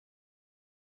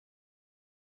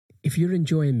If you're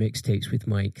enjoying Mixtapes with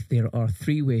Mike, there are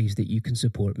 3 ways that you can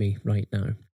support me right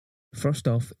now. First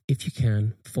off, if you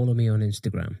can, follow me on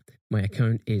Instagram. My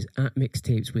account is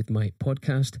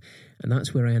 @mixtapeswithmikepodcast, and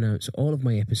that's where I announce all of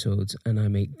my episodes and I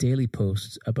make daily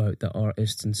posts about the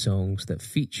artists and songs that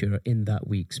feature in that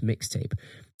week's mixtape.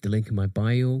 The link in my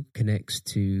bio connects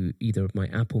to either my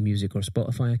Apple Music or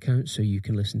Spotify account, so you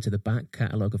can listen to the back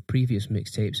catalogue of previous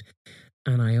mixtapes.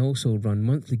 And I also run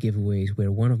monthly giveaways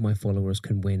where one of my followers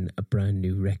can win a brand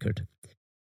new record.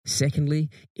 Secondly,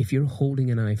 if you're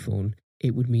holding an iPhone,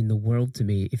 it would mean the world to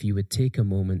me if you would take a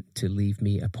moment to leave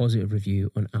me a positive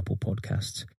review on Apple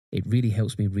Podcasts. It really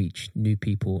helps me reach new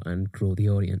people and grow the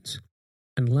audience.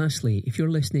 And lastly, if you're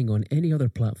listening on any other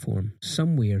platform,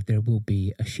 somewhere there will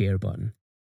be a share button.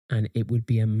 And it would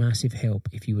be a massive help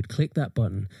if you would click that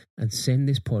button and send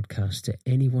this podcast to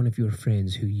any one of your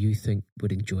friends who you think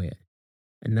would enjoy it.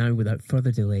 And now, without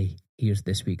further delay, here's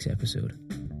this week's episode.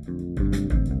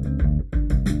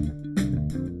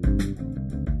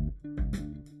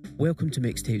 Welcome to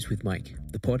Mixtapes with Mike,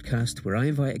 the podcast where I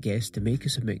invite a guest to make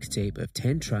us a mixtape of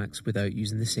 10 tracks without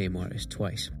using the same artist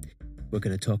twice. We're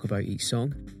going to talk about each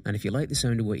song, and if you like the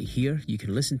sound of what you hear, you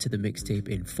can listen to the mixtape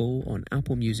in full on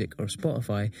Apple Music or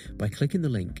Spotify by clicking the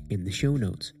link in the show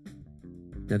notes.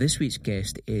 Now, this week's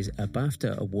guest is a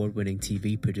BAFTA award-winning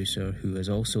TV producer who has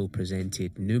also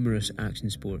presented numerous action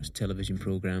sports television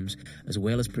programmes, as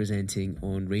well as presenting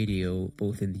on radio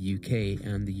both in the UK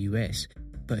and the US.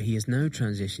 But he has now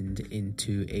transitioned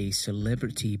into a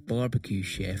celebrity barbecue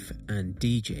chef and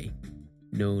DJ,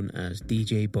 known as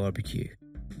DJ Barbecue.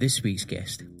 This week's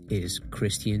guest is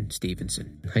Christian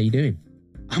Stevenson. How you doing?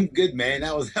 I'm good, man.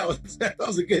 That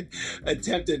was a good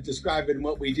attempt at describing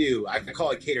what we do. I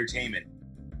call it catertainment.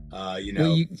 Well,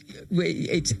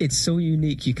 it's so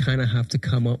unique. You kind of have to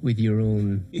come up with your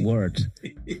own word.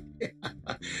 Yeah.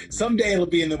 Someday it'll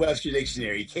be in the Webster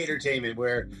Dictionary. Catertainment,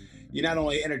 where you not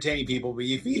only entertain people, but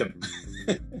you feed them.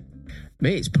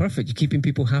 Mate, it's perfect. You're keeping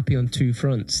people happy on 2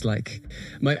 fronts. Like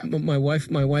my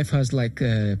wife has like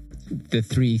the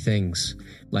 3 things.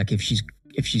 Like if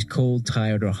she's cold,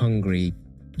 tired, or hungry,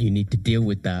 you need to deal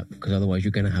with that because otherwise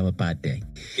you're going to have a bad day.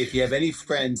 If you have any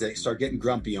friends that start getting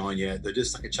grumpy on you, they're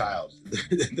just like a child.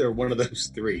 They're one of those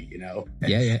 3, you know?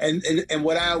 Yeah. And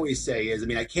what I always say is, I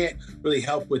mean, I can't really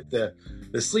help with the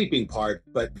sleeping part,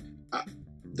 but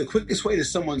the quickest way to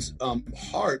someone's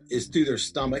heart is through their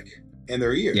stomach and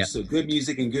their ears. Yep. So good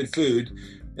music and good food,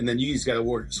 and then you just got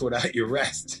to sort out your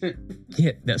rest.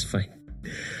 Yeah, that's fine.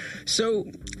 So,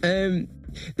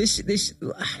 this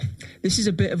is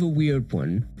a bit of a weird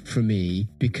one for me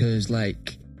because,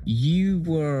 like, you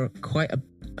were quite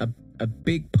a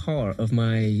big part of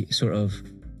my sort of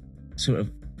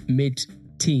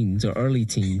mid-teens or early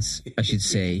teens, I should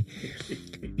say,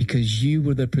 because you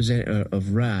were the presenter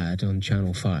of Rad on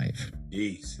Channel 5.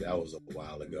 Jeez, that was a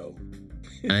while ago.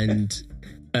 And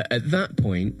at that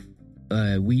point,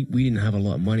 we didn't have a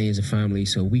lot of money as a family,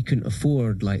 so we couldn't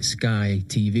afford like Sky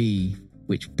TV,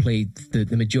 which played the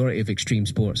majority of extreme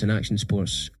sports and action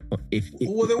sports.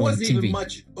 Well, there wasn't even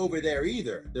much over there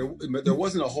either. There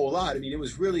wasn't a whole lot. I mean, it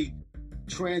was really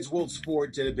Trans World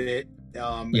Sport did a bit,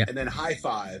 and then High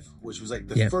Five, which was like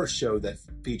the first show that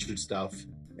featured stuff.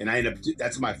 And I ended up,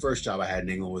 that's my first job I had in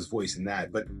England, was voicing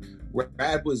that. But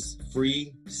Rad was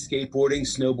free skateboarding,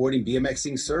 snowboarding,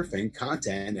 BMXing, surfing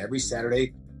content every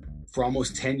Saturday for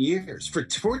almost 10 years. For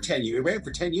 10 years. It ran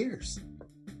for 10 years.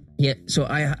 Yeah, so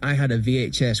I had a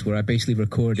VHS where I basically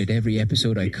recorded every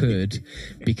episode I could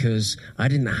because I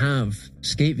didn't have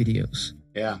skate videos.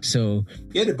 Yeah. So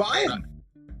you had to buy them.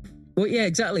 Well, yeah,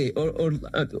 exactly. Or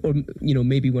you know,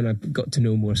 maybe when I got to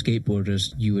know more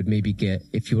skateboarders, you would maybe get,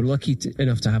 if you were lucky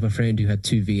enough to have a friend who had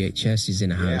 2 VHSs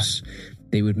in a house,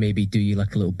 they would maybe do you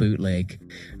like a little bootleg.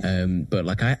 But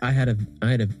like I had a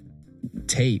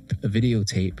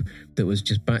videotape that was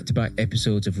just back-to-back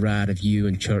episodes of Rad, of you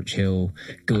and Churchill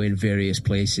going various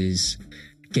places,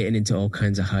 getting into all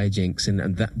kinds of hijinks,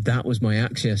 and that was my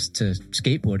access to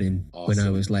skateboarding when I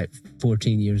was like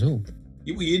 14 years old.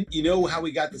 You know how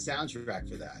we got the soundtrack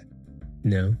for that?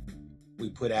 No. We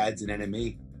put ads in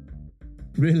NME.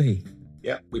 Really?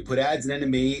 Yeah, we put ads in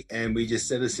NME, and we just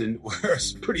said, listen, we're a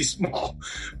pretty small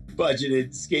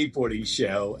budgeted skateboarding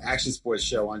show, action sports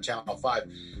show on Channel 5.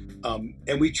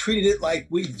 And we treated it like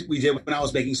we did when I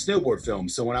was making snowboard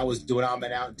films. So when I was doing I'm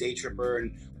Out, Day Tripper,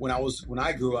 and when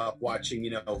I grew up watching,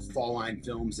 you know, Fall Line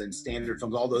films and standard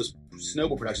films, all those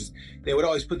snowboard productions, they would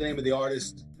always put the name of the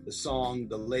artist, the song,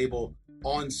 the label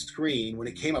on screen when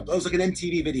it came up. It was like an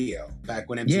MTV video back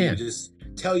when MTV would just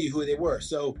tell you who they were.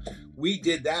 So we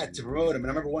did that to promote them. And I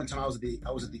remember one time I was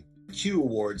at the Q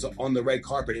Awards on the red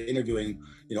carpet interviewing,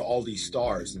 all these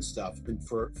stars and stuff. And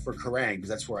for Kerrang, because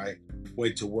that's where I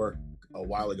went to work a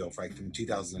while ago, from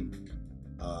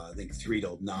 2003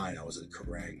 to 9, I was at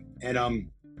Kerrang.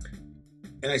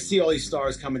 And I see all these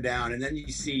stars coming down, and then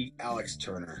you see Alex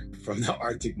Turner from the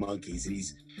Arctic Monkeys, and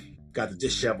he's got the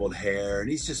disheveled hair, and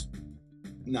he's just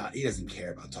he doesn't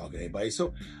care about talking to anybody.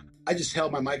 So I just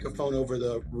held my microphone over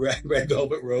the red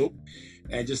velvet rope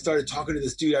and just started talking to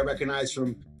this dude I recognized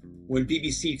from when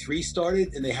BBC Three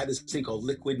started, and they had this thing called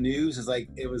Liquid News.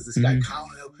 It was this guy,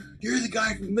 Colin, you're the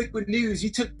guy from Liquid News.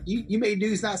 You made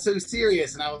news not so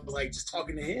serious. And I was like, just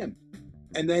talking to him.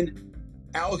 And then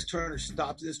Alex Turner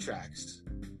stopped in his tracks,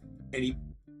 and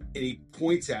he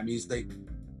points at me. He's like,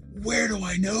 where do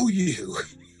I know you?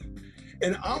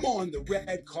 And I'm on the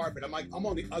red carpet. I'm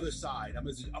on the other side. I'm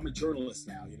a journalist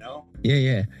now,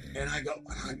 Yeah. And I go,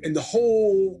 and the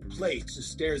whole place just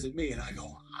stares at me, and I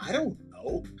go, I don't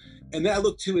know. And then I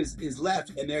look to his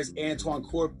left, and there's Antoine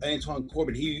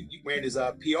Corbin. He ran his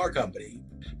PR company,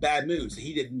 Bad Moves.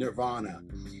 He did Nirvana,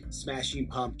 Smashing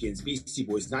Pumpkins, Beastie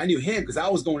Boys. And I knew him because I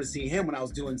was going to see him when I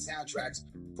was doing soundtracks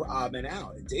for Odd Man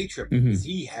Out and Day Trip, because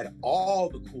he had all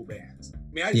the cool bands.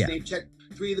 I mean, I just name checked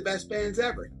 3 of the best bands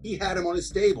ever. He had them on his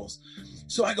stables.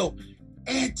 So I go,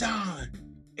 Anton.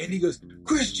 And he goes,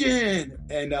 Christian.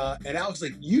 And Alex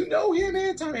like, you know him,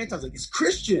 Anton? Anton's like, it's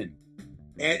Christian.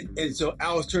 And so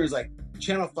Alex Turner's like,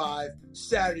 Channel 5,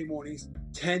 Saturday mornings,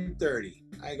 10:30.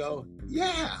 I go,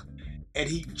 yeah. And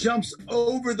he jumps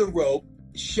over the rope,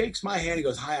 shakes my hand. He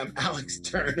goes, hi, I'm Alex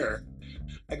Turner.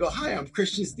 I go, hi, I'm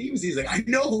Christian Stevens. He's like, I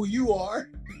know who you are.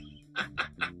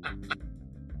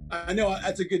 I know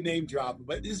that's a good name drop,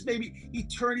 but this maybe he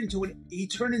turned into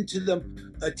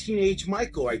a teenage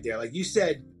Michael right there. Like you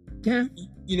said, yeah.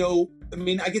 I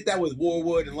mean, I get that with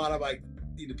Warwood and a lot of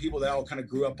the people that all kind of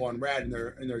grew up on Rad in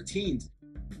their teens.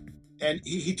 And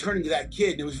he turned into that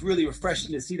kid, and it was really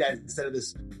refreshing to see that instead of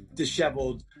this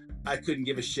disheveled, I couldn't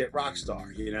give a shit rock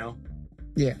star,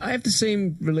 Yeah, I have the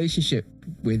same relationship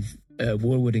with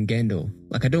Warwood and Gendel.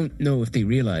 Like, I don't know if they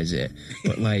realize it,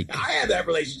 but like I had that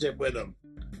relationship with them.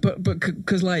 But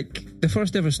because like the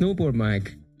first ever snowboard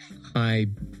mag, I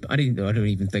don't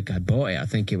even think I bought it. I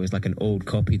think it was like an old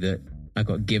copy that I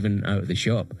got given out of the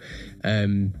shop.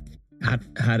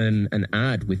 Had an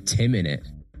ad with Tim in it,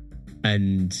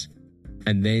 and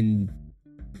then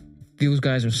those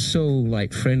guys are so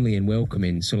like friendly and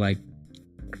welcoming. So like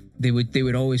they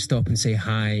would always stop and say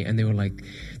hi, and they were like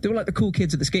the cool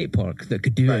kids at the skate park that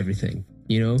could do everything.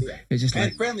 Yeah. It's just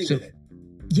and friendly with it.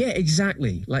 Yeah,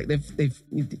 exactly. Like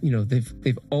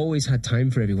they've always had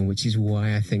time for everyone, which is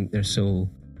why I think they're so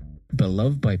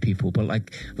beloved by people. But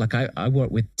like I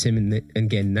work with Tim and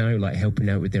Gen now, like helping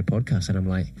out with their podcast, and I'm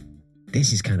like,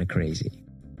 this is kind of crazy.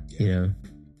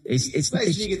 It's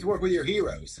nice you get to work with your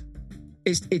heroes.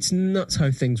 It's nuts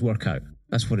how things work out.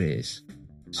 That's what it is.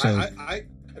 So I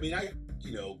mean I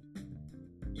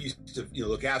used to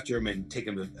look after them and take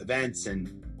them to events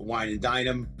and wine and dine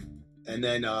them. And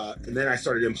then I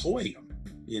started employing them.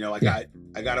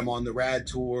 I got him on the Rad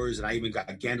tours, and I even got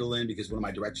Gendel in because one of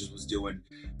my directors was doing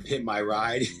Pimp My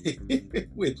Ride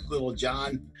with Little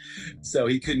John, so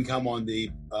he couldn't come on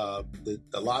the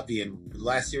Latvian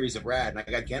last series of Rad, and I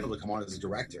got Gendel to come on as a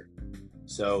director.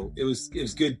 So it was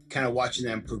good, kind of watching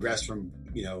them progress from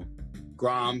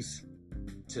Groms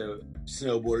to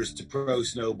snowboarders to pro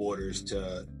snowboarders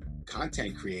to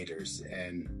content creators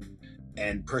and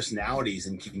personalities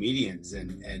and comedians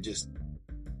and just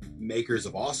makers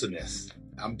of awesomeness.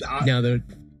 I'm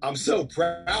so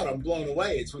proud. I'm blown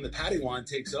away. It's when the Padawan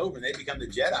takes over and they become the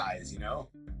Jedis,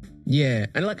 Yeah,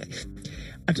 and like,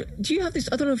 do you have this?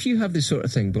 I don't know if you have this sort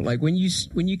of thing, but like when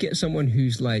you get someone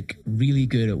who's like really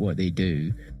good at what they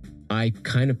do, I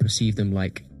kind of perceive them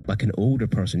like an older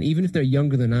person, even if they're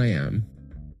younger than I am.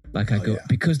 Like I go,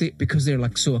 because they're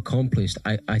like so accomplished,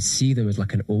 I see them as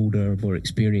like an older, more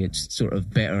experienced, sort of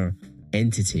better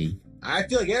entity. I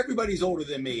feel like everybody's older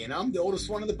than me, and I'm the oldest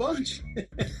one of the bunch.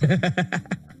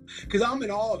 Because I'm in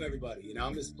awe of everybody.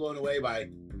 I'm just blown away by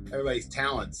everybody's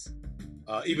talents.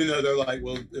 Even though they're like,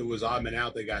 well, it was Odd Man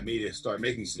Out that got me to start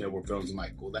making snowboard films. I'm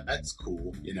like, well, that's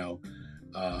cool,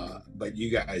 But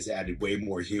you guys added way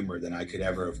more humor than I could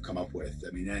ever have come up with.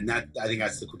 I mean, and I think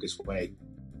that's the quickest way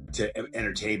to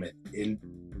entertainment. And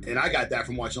I got that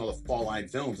from watching all the Fall Line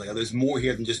films. Like, there's more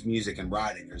here than just music and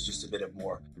riding. There's just a bit of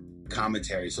more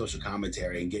commentary, social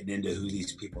commentary, and getting into who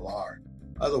these people are.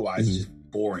 Otherwise, it's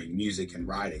just boring music and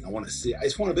riding. I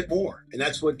just want a bit more. And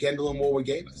that's what Gendel and Warwood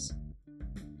gave us.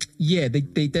 Yeah,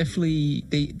 they definitely,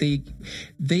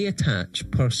 they attach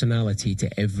personality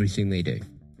to everything they do.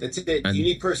 That's it. You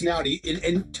need personality.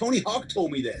 And Tony Hawk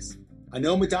told me this. I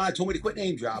know Madonna told me to quit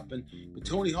name dropping, but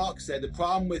Tony Hawk said the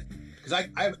problem with, because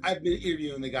I've been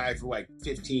interviewing the guy for like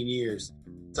 15 years,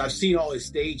 so I've seen all his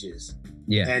stages,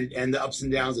 and the ups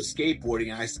and downs of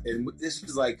skateboarding. And this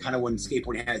is like kind of when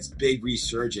skateboarding had its big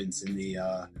resurgence in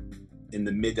the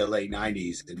mid to late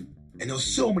 90s, and there was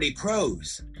so many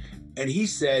pros, and he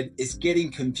said it's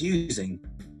getting confusing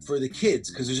for the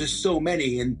kids because there's just so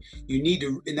many, and you need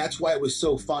to, and that's why it was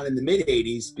so fun in the mid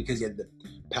 80s, because you had the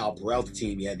Powell Peralta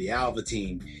team, you had the Alva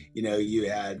team, you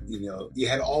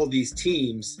had all these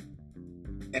teams,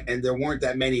 and there weren't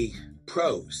that many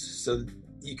pros, so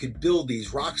you could build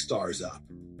these rock stars up.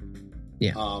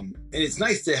 And it's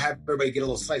nice to have everybody get a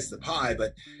little slice of the pie,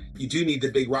 but you do need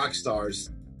the big rock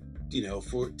stars,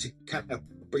 to kind of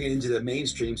bring it into the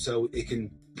mainstream so it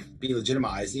can be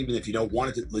legitimized. Even if you don't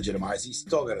want it to legitimize, you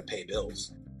still got to pay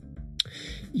bills.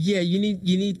 Yeah, you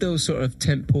need those sort of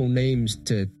tentpole names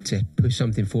to push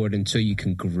something forward until you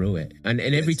can grow it. And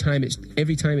every time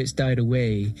it's died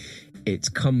away, it's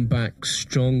come back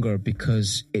stronger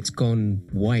because it's gone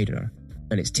wider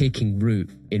and it's taking root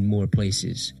in more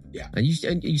places. Yeah, and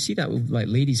you see that with like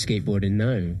ladies skateboarding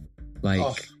now,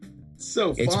 like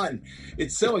so fun.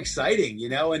 It's so exciting,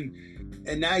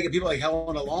 and now you get people like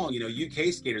Helena Long,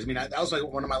 UK skaters. I mean, that was like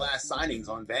one of my last signings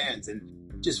on Vans, and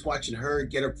just watching her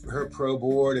get her pro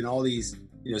board, and all these,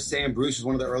 Sam Bruce was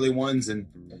one of the early ones, and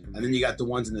then you got the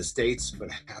ones in the States, but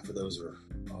half of those are,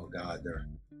 oh God,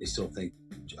 they still think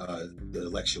the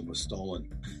election was stolen.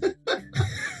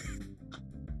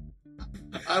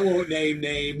 I won't name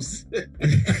names,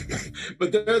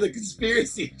 but they're the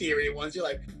conspiracy theory ones. You're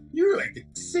like, you're like the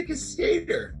sickest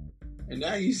skater, and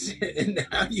now you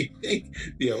think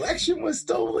the election was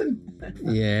stolen.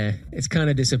 Yeah, it's kind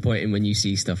of disappointing when you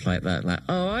see stuff like that. Like,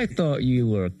 oh, I thought you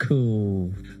were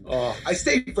cool. Oh, I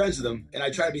stay friends with them, and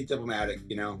I try to be diplomatic.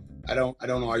 I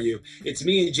don't argue. It's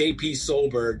me and JP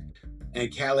Solberg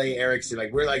and Calais Erickson.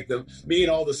 Like, we're like me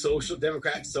and all the social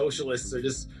Democrat socialists are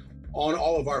just on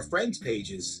all of our friends'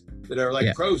 pages that are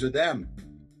like pros with them,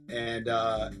 and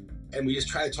we just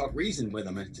try to talk reason with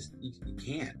them, and you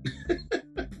can't.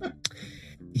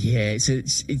 Yeah,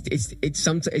 it's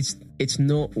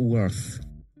not worth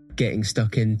getting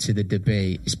stuck into the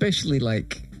debate, especially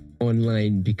like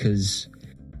online, because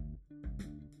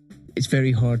it's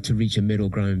very hard to reach a middle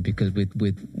ground, because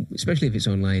with especially if it's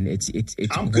online, it's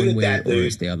I'm one good at way that, or dude.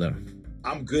 it's the other.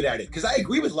 I'm good at it because I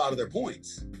agree with a lot of their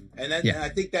points, and I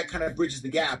think that kind of bridges the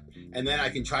gap, and then I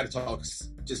can try to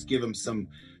just give them some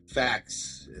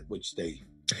facts, which they.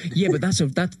 Yeah, but that's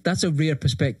a rare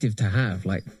perspective to have.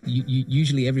 Like, you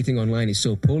usually everything online is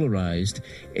so polarized.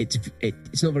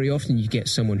 It's not very often you get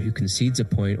someone who concedes a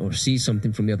point or sees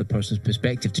something from the other person's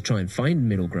perspective to try and find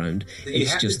middle ground.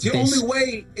 It's the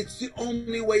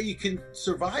only way you can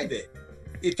survive it.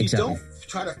 If you don't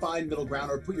try to find middle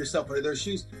ground or put yourself under their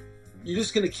shoes, you're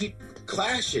just going to keep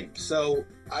clashing. So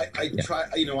I try.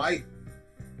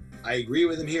 I agree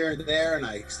with him here and there, and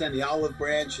I extend the olive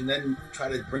branch, and then try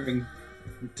to bring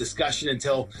discussion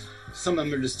until some of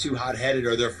them are just too hot-headed,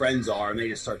 or their friends are, and they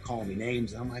just start calling me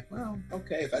names, and I'm like, well,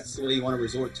 okay, if that's the way you want to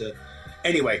resort to.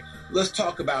 Anyway, let's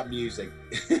talk about music.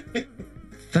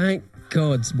 Thank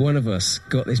God one of us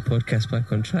got this podcast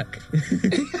back on track.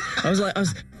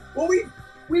 Well,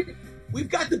 we've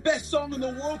got the best song in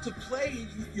the world to play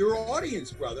your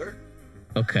audience, brother.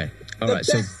 Okay, all right.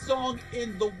 The best song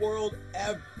in the world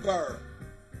ever.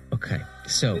 Okay,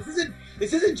 so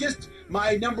this isn't just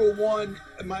my number one,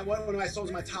 one of my songs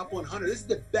in my top 100. This is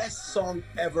the best song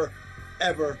ever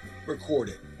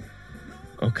recorded.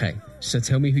 Okay, so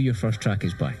tell me who your first track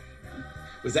is by.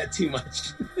 Was that too much?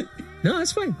 No,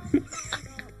 that's fine.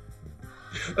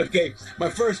 Okay, my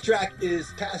first track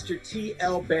is Pastor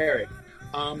T.L. Barrett.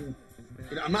 I'm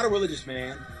not a religious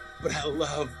man, but I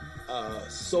love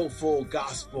soulful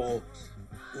gospel,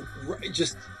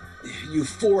 just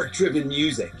euphoric-driven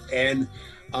music, and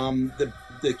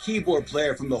the keyboard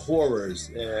player from the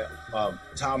Horrors,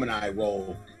 Tom and I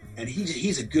roll, and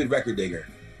he's a good record digger,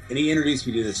 and he introduced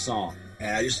me to this song,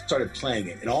 and I just started playing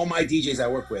it. And all my DJs I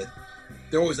work with,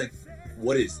 they're always like,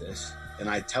 "What is this?" And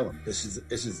I tell them, "This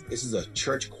is a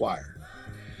church choir."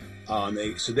 But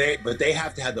they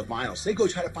have to have the vinyl, so they go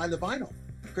try to find the vinyl.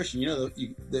 Christian,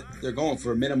 they're going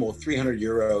for a minimal 300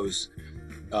 euros.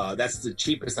 That's the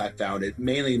cheapest I found it.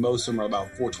 Mainly, most of them are about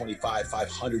 425,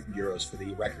 500 euros for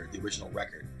the record, the original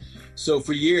record. So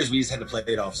for years, we just had to play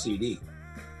it off CD.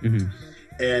 Mm-hmm.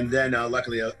 And then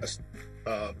luckily,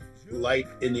 Light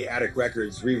in the Attic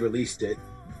Records re-released it.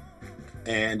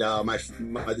 And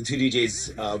the two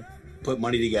DJs put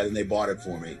money together and they bought it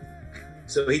for me.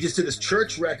 So he just did this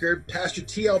church record, Pastor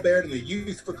T.L. Barrett and the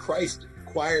Youth for Christ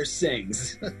choir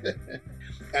sings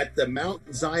at the Mount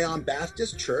Zion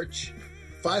Baptist Church,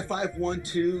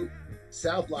 5512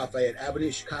 South Lafayette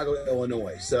Avenue, Chicago,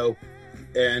 Illinois. So,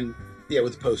 and yeah,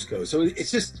 with the postcode. So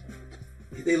it's just,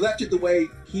 they left it the way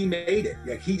he made it.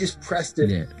 Like he just pressed it.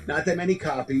 Yeah. Not that many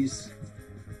copies,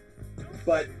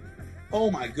 but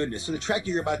oh my goodness. So the track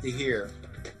you're about to hear,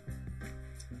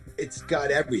 it's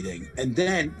got everything. And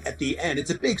then at the end, it's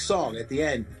a big song. At the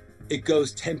end, it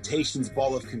goes Temptations,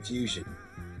 Ball of Confusion.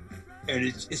 And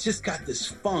it's just got this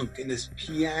funk and this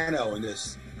piano and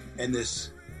this,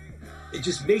 it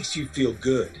just makes you feel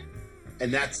good.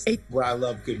 And that's where I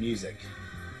love good music.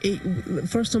 The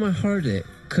first time I heard it,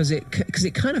 because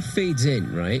it kind of fades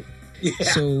in, right? Yeah.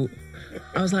 So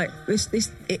I was like,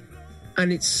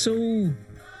 and it's so.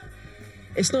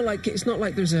 It's not like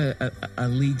there's a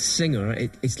lead singer.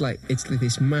 It's like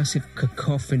this massive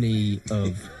cacophony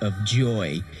of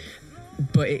joy,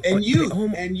 but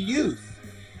youth,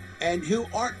 and who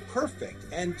aren't perfect,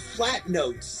 and flat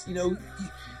notes. You know,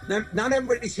 not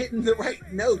everybody's hitting the right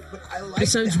note, but I like. It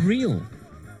sounds real.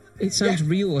 It sounds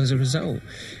real as a result,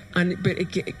 but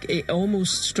it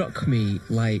almost struck me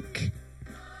like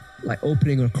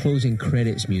opening or closing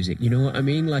credits music. You know what I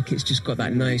mean? Like it's just got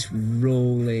that nice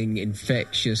rolling,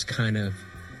 infectious kind of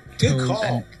tone. Good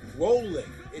call.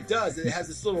 Rolling. It does. It has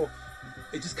this little.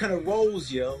 It just kind of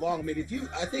rolls you along. I mean,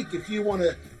 I think if you want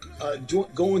to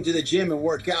go into the gym and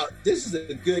work out, this is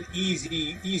a good,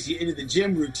 easy into the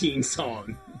gym routine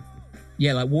song.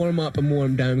 Yeah, like warm up and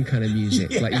warm down kind of music.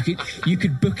 Yeah. Like you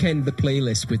could bookend the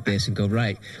playlist with this and go,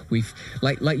 right, we've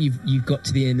like you've got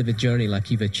to the end of a journey, like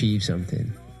you've achieved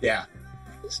something. Yeah.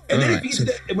 And then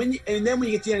when you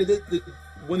get to the end of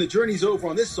when the journey's over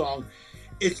on this song,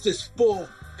 it's this full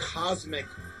cosmic,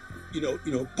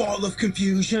 ball of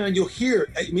confusion. You'll hear it.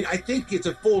 I mean, I think it's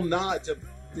a full nod to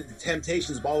the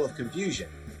Temptations' Ball of Confusion,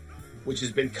 which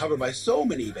has been covered by so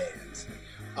many bands.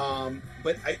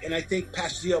 But I think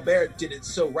Pastor T.L. Barrett did it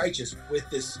so righteous with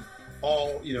this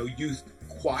all, youth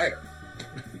choir,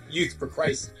 Youth for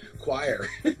Christ choir.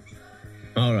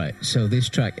 All right. So this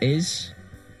track is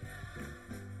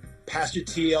Pastor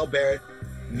T.L. Barrett,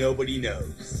 Nobody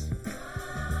Knows.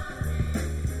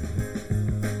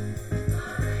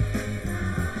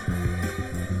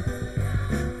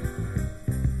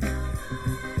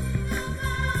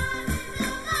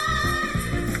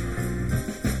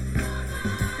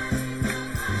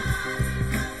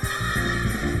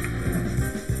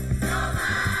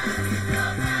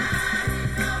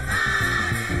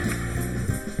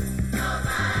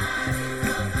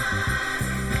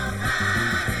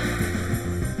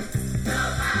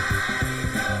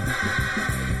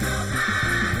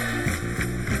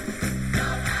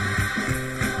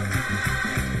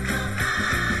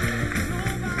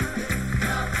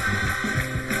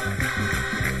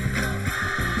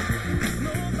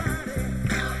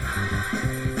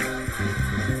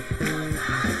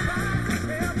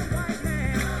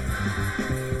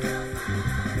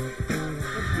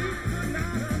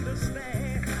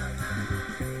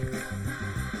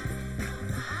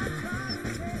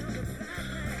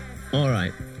 All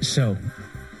right, so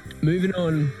moving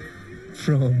on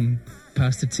from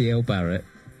Pastor T.L. Barrett,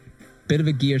 bit of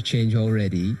a gear change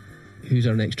already. Who's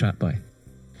our next track by?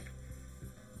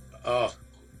 Oh,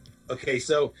 okay.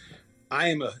 So I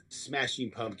am a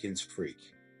Smashing Pumpkins freak.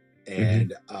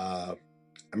 And I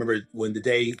remember when the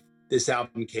day this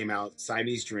album came out,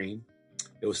 Siamese Dream,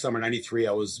 it was summer 93.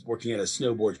 I was working at a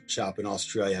snowboard shop in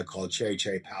Australia called Cherry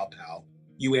Cherry Pow Pow.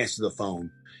 You answer the phone.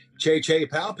 Cherry Cherry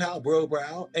Pow Pow, bro,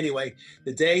 brow. Anyway,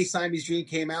 the day Siamese Dream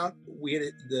came out, we had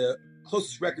the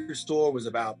closest record store was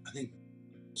about, I think,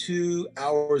 2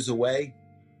 hours away,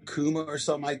 Kuma or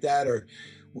something like that. Or,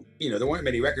 there weren't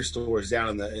many record stores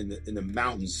down in the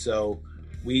mountains. So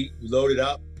we loaded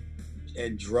up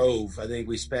and drove. I think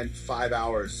we spent 5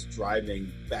 hours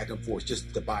driving back and forth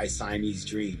just to buy Siamese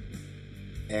Dream.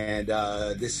 And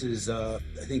this is, I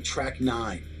think, track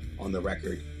 9 on the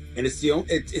record. And it's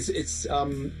it's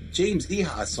James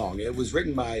Iha's song. It was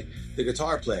written by the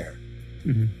guitar player.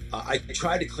 Mm-hmm. I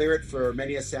tried to clear it for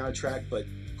many a soundtrack, but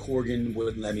Corgan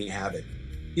wouldn't let me have it.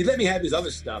 He'd let me have his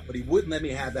other stuff, but he wouldn't let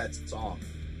me have that song,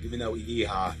 even though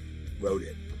Iha wrote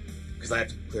it, because I have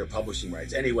to clear publishing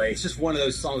rights. Anyway, it's just one of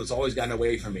those songs that's always gotten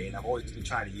away from me, and I've always been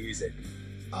trying to use it.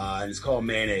 And it's called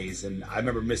Mayonnaise. And I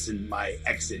remember missing my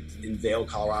exit in Vail,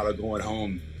 Colorado, going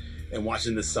home and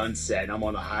watching the sunset, and I'm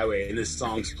on the highway and this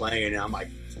song's playing, and I'm like,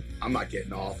 I'm not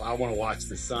getting off. I want to watch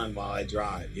the sun while I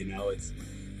drive.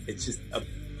 It's just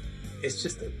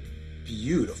a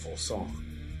beautiful song.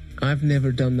 I've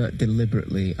never done that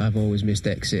deliberately. I've always missed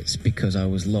exits because I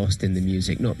was lost in the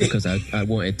music, not because I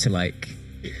wanted to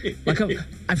Like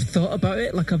I've thought about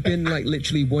it. Like I've been like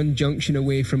literally one junction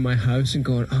away from my house and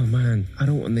going, oh man, I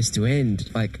don't want this to end.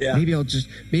 Like maybe I'll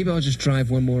just drive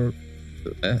one more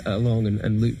along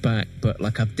and loop back. But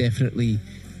like I've definitely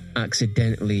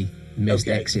accidentally missed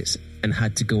exits and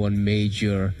had to go on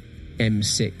major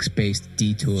M6 based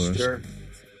detours. Sure.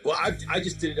 Well, I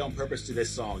just did it on purpose to this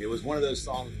song. It was one of those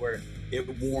songs where it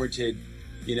warranted,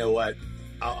 you know what,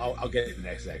 I'll get it the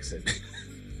next exit.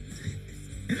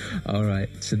 All right.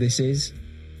 So this is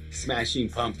Smashing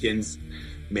Pumpkins,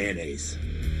 Mayonnaise.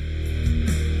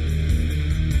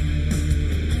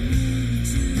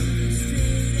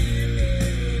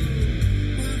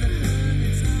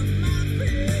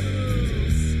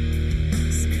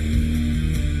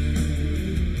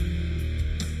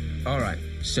 All right.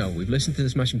 So we've listened to the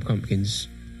Smashing Pumpkins.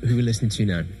 Who are we listening to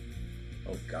now?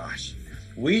 Oh gosh,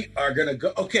 we are gonna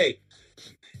go. Okay,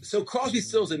 so Crosby,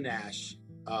 Stills, and Nash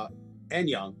and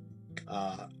Young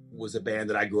was a band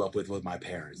that I grew up with my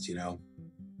parents, you know,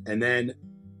 and then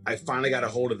I finally got a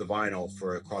hold of the vinyl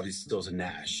for Crosby, Stills, and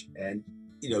Nash, and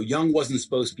you know, Young wasn't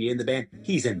supposed to be in the band.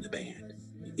 He's in the band.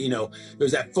 You know,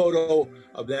 there's that photo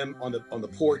of them on the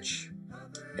porch,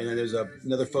 and then there's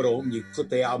another photo when you flip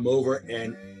the album over,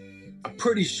 and I'm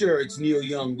pretty sure it's Neil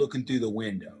Young looking through the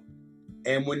window.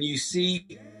 And when you see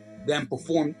them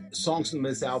perform songs from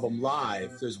this album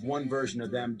live, there's one version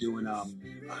of them doing, I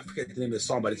forget the name of the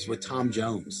song, but it's with Tom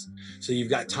Jones. So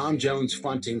you've got Tom Jones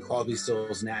fronting Crosby,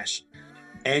 Stills, Nash,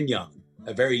 and Young,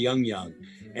 a very young Young.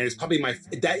 And it's probably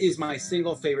that is my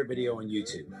single favorite video on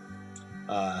YouTube.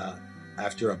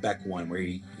 After a Beck one where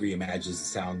he reimagines the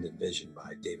sound and vision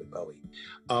by David Bowie.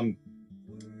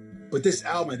 But this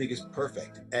album, I think, is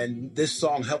perfect. And this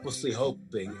song, Helplessly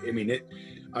Hoping, I mean,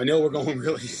 I know we're going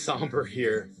really somber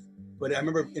here, but I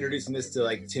remember introducing this to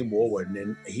like Tim Woolwood,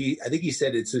 and I think he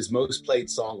said it's his most played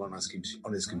song on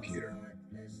his computer.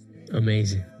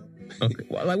 Amazing. Okay.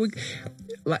 Well,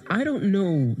 I don't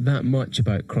know that much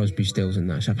about Crosby, Stills, and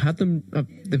Nash. I've had them;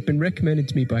 they've been recommended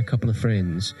to me by a couple of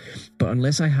friends, but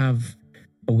unless I have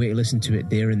a way to listen to it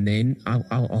there and then,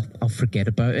 I'll forget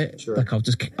about it. Sure. Like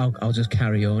I'll just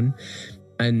carry on,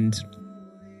 and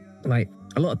like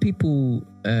a lot of people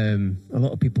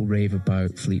rave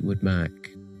about Fleetwood Mac,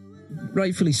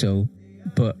 rightfully so,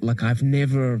 but like I've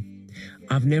never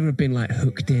been like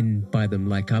hooked in by them.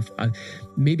 Like I've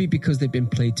maybe because they've been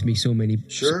played to me so many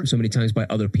times by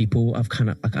other people,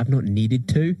 I've not needed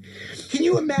to. Can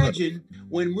you imagine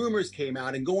when Rumors came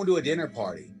out and going to a dinner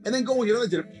party and then going to another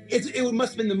dinner? It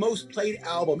must have been the most played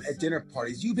album at dinner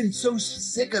parties. You've been so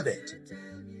sick of it.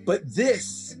 But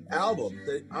this album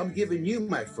that I'm giving you,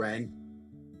 my friend,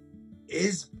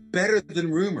 is better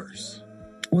than Rumors.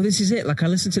 Well, this is it. Like I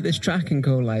listen to this track and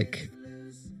go like,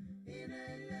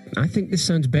 I think this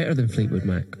sounds better than Fleetwood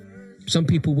Mac. Some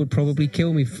people would probably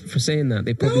kill me for saying that.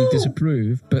 They probably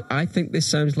disapprove, but I think this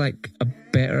sounds like a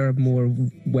better, more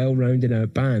well-rounded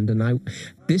out band. And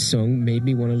this song made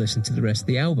me want to listen to the rest of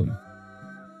the album.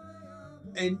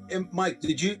 And Mike,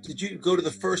 did you go to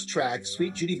the first track,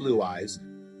 Sweet Judy Blue Eyes?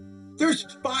 There's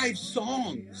 5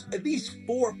 songs, at least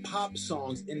 4 pop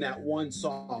songs in that one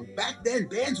song. Back then,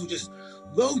 bands would just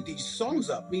load these songs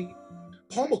up. I mean,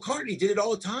 Paul McCartney did it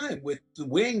all the time with the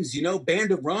Wings, you know,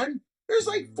 Band of Run. There's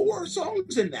like 4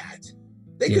 songs in that.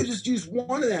 They could just use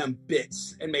one of them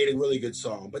bits and made a really good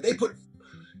song, but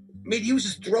he was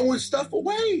just throwing stuff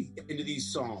away into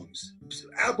these songs.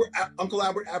 Uncle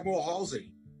Albert, Admiral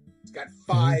Halsey. He's got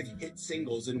 5 hit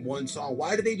singles in one song.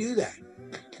 Why do they do that?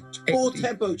 Full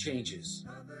tempo changes.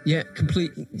 Yeah,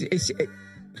 complete.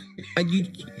 And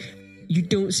you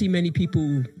don't see many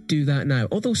people do that now.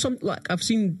 Although I've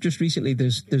seen just recently,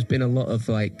 there's been a lot of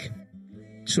like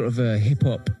sort of hip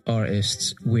hop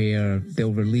artists where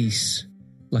they'll release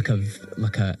like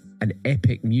an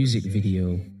epic music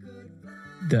video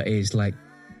that is like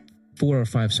 4 or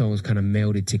 5 songs kind of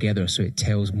melded together, so it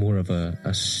tells more of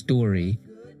a story.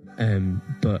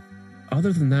 But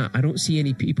other than that, I don't see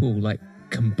any people like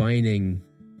combining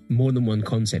more than one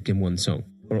concept in one song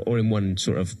or in one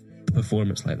sort of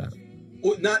performance like that.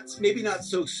 Well, maybe not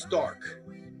so stark.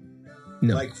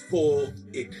 No. Like full,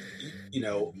 you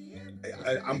know.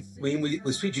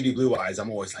 With Sweet Judy Blue Eyes,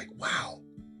 I'm always like, wow,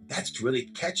 that's really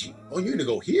catchy. Oh, you're gonna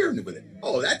go here with it.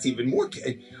 Oh, that's even more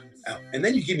catchy. And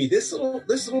then you give me this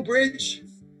little bridge,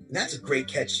 and that's a great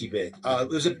catchy bit.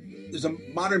 There's a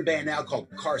modern band now called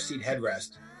Car Seat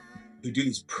Headrest who do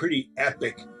these pretty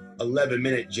epic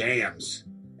 11-minute jams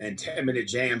and 10-minute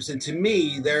jams, and to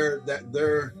me,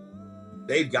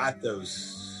 they've got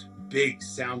those big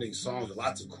sounding songs with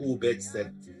lots of cool bits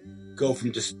that go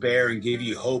from despair and give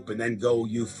you hope and then go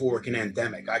euphoric and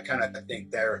endemic. I kind of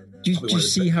think they're... Do you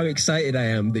see how excited I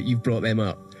am that you've brought them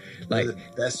up? Like, the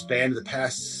best band of the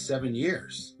past 7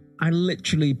 years. I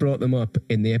literally brought them up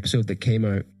in the episode that came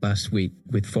out last week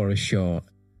with Forrest Shaw,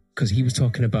 because he was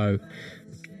talking about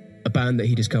a band that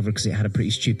he discovered because it had a pretty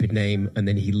stupid name, and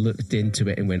then he looked into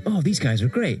it and went, oh, these guys are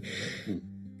great.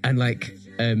 And like,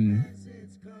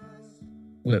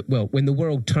 well, when the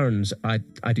world turns, I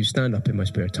do stand-up in my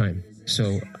spare time.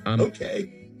 So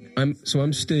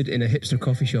I'm stood in a hipster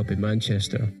coffee shop in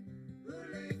Manchester,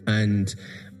 and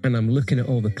I'm looking at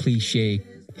all the cliche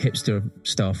hipster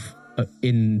stuff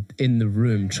in the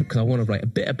room, because I want to write a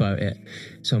bit about it.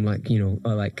 So I'm like,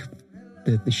 I like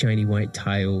the shiny white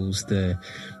tiles, the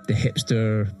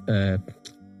hipster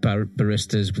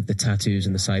baristas with the tattoos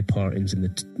and the side partings and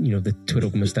the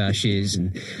twiddled mustaches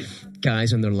and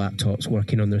guys on their laptops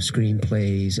working on their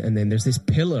screenplays. And then there's this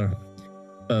pillar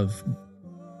of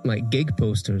like gig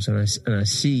posters, and I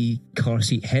see Car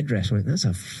Seat Headrest. I'm like, that's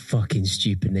a fucking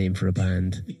stupid name for a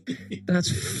band.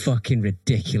 That's fucking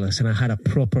ridiculous. And I had a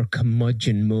proper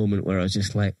curmudgeon moment where I was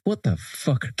just like, what the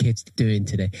fuck are kids doing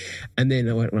today? And then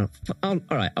I went, well, all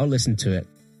right, I'll listen to it.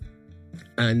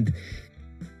 And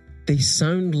they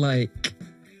sound like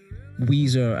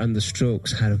Weezer and the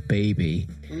Strokes had a baby,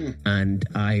 and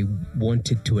I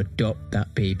wanted to adopt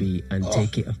that baby and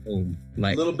take it home.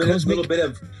 Like a little bit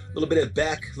of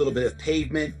Beck, a little bit of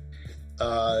Pavement.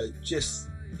 Just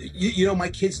my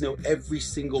kids know every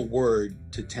single word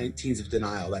to Teens of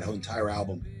Denial, that whole entire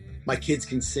album. My kids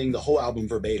can sing the whole album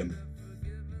verbatim.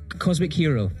 Cosmic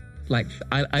Hero, like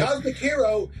Cosmic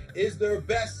Hero is their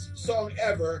best song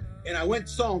ever, and I went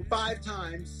saw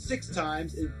them 6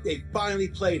 times, and they finally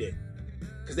played it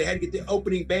because they had to get the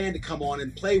opening band to come on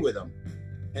and play with them.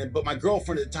 But my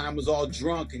girlfriend at the time was all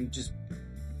drunk and just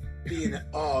being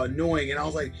annoying, and I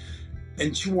was like,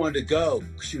 and she wanted to go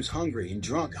because she was hungry and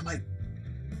drunk. I'm like,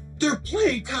 they're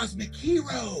playing Cosmic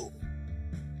Hero.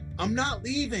 I'm not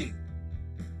leaving.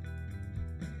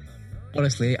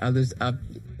 Honestly, I'm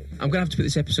gonna have to put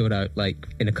this episode out like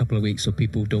in a couple of weeks so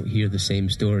people don't hear the same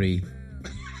story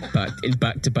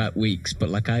back-to-back weeks. But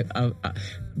like I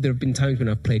there have been times when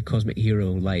I've played Cosmic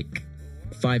Hero like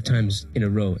 5 times in a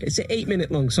row. It's an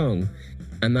 8-minute long song,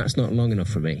 and that's not long enough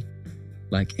for me.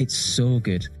 Like, it's so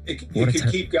good. It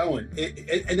could keep going.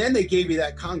 And then they gave me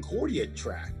that Concordia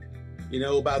track,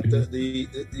 about the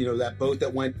that boat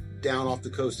that went down off the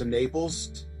coast of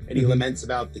Naples, and he laments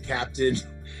about the captain.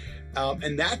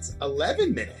 And that's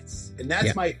 11 minutes. And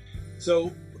that's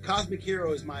so Cosmic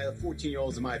Hero is my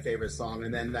 14-year-old's my favorite song.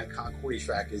 And then that Concordia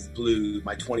track is Blue,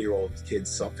 my 20-year-old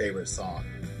kid's favorite song.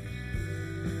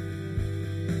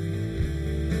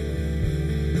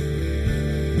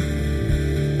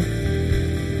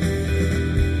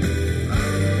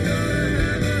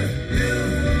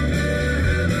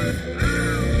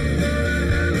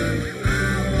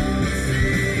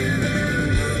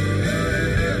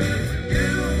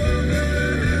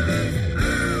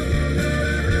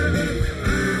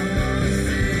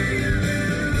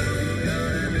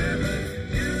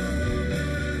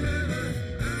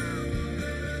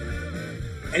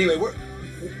 Anyway,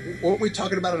 weren't we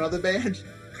talking about another band?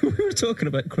 We were talking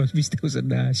about Crosby, Stills and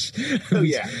Nash. Oh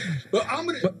yeah, but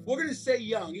we're gonna say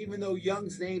Young, even though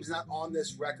Young's name's not on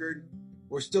this record.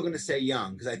 We're still gonna say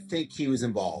Young because I think he was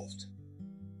involved.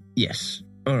 Yes.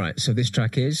 All right. So this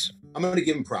track is. I'm gonna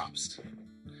give him props.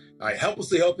 All right,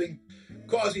 Helplessly Hoping,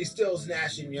 Crosby, Stills,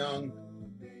 Nash, and Young.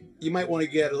 You might want to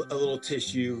get a little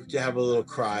tissue to have a little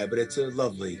cry, but it's a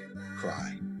lovely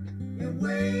cry. You're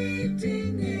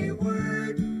waiting a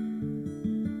word,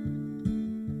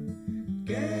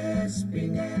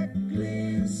 gasping at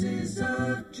glimpses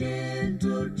of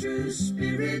gentle true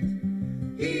spirit.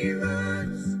 He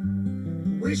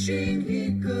runs, wishing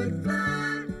he could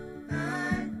fly,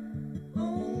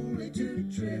 only to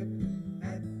trip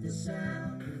at the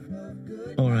sound of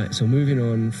good. All right, so moving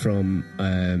on from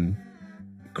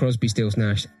Crosby, Stills,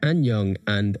 Nash, and Young,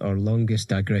 and our longest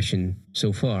digression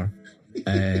so far.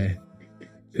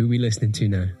 Who are we listening to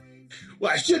now?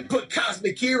 Well, I should put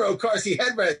Cosmic Hero, Car Seat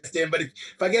Headrest in, but if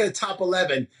I get a top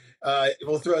 11,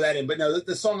 we'll throw that in. But no,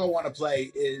 the song I want to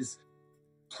play is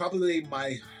probably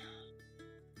my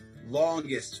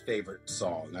longest favorite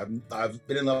song. I've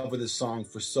been in love with this song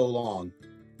for so long.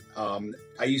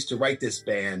 I used to write this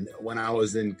band when I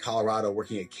was in Colorado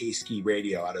working at K-Ski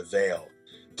Radio out of Vail,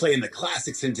 playing the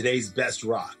classics in today's best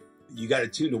rock. You got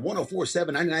it tuned to 104.7,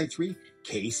 99.3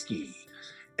 K-Ski.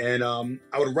 And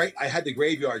I had the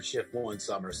graveyard shift one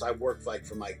summer. So I worked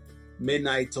from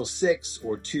midnight till 6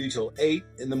 or 2 till 8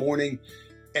 in the morning.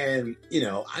 And,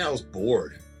 I was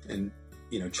bored. And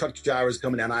truck drivers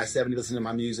coming down I-70 listening to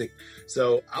my music.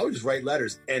 So I would just write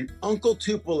letters. And Uncle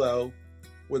Tupelo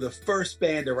were the first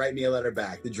band to write me a letter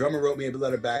back. The drummer wrote me a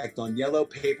letter back on yellow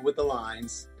paper with the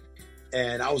lines.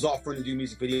 And I was offering to do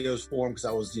music videos for him because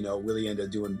I was, really into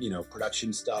doing,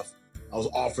 production stuff. I was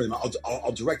offering them,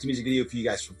 I'll direct a music video for you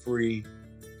guys for free.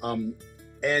 And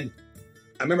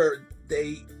I remember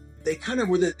they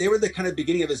were the kind of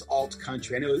beginning of this alt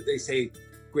country. I know they say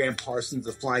Graham Parsons,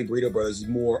 the Flying Burrito Brothers, is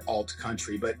more alt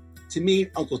country, but to me,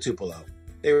 Uncle Tupelo,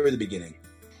 they were the beginning.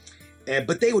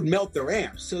 But they would melt their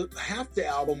amps. So half the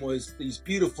album was these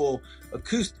beautiful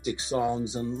acoustic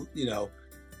songs and,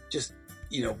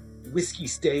 whiskey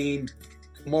stained,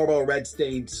 Marlboro red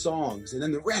stained songs. And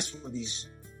then the rest were these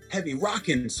heavy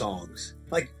rockin' songs.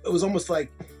 Like, it was almost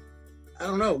like, I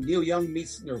don't know, Neil Young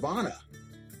meets Nirvana,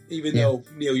 even though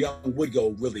Neil Young would go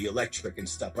really electric and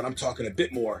stuff, but I'm talking a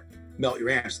bit more melt your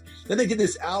amps. Then they did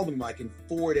this album like in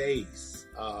 4 days.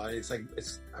 I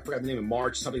forgot the name of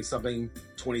March, something,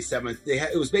 27th.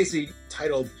 It was basically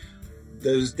titled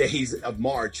Those Days of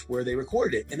March, where they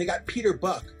recorded it. And they got Peter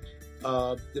Buck,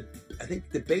 I think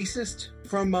the bassist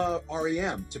from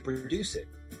REM, to produce it.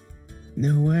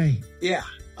 No way. Yeah.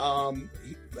 I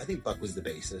think Buck was the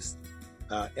bassist.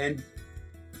 And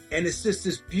it's just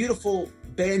this beautiful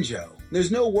banjo.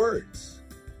 There's no words.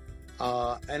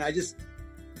 And it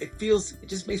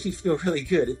just makes me feel really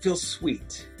good. It feels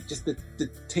sweet. Just the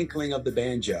tinkling of the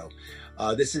banjo.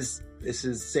 This is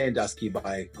Sandusky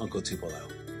by Uncle Tupelo.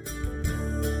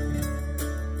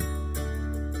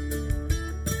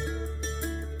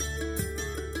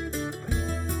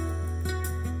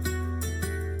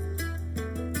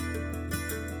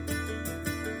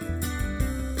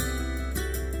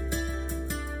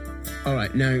 All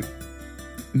right, now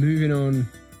moving on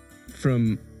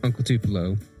from Uncle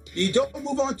Tupelo. You don't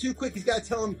move on too quick. He's got to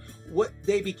tell him what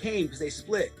they became because they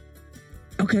split.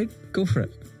 Okay, go for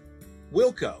it.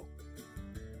 Wilco.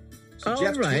 So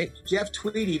Jeff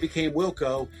Tweedy became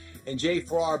Wilco, and Jay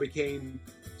Farrar became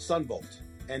Sunvolt,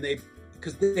 and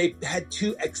because they had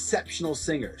two exceptional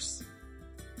singers.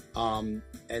 And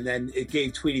then it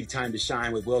gave Tweedy time to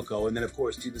shine with Wilco, and then of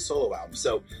course do the solo album.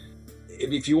 So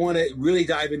if you want to really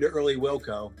dive into early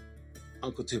Wilco,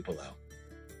 Uncle Tupelo.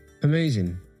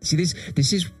 Amazing. See, this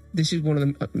is one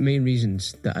of the main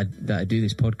reasons that I do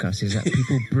this podcast, is that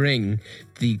people bring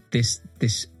this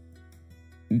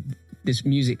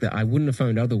music that I wouldn't have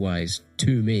found otherwise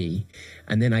to me,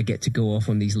 and then I get to go off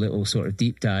on these little sort of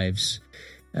deep dives,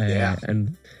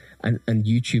 and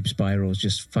YouTube spirals,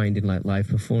 just finding like live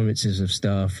performances of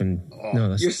stuff. And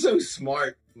you're so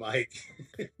smart, Mike.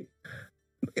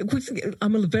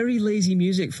 I'm a very lazy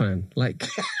music fan. Like,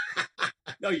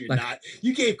 no, you're not.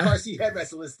 You gave Car Seat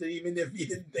Headrest a listen, even if you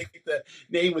didn't think the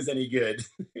name was any good.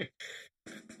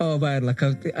 Oh man,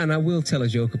 I will tell a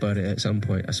joke about it at some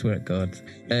point. I swear to God.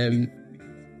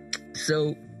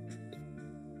 So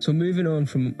moving on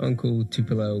from Uncle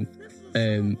Tupelo,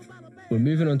 we're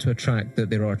moving on to a track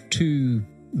that there are two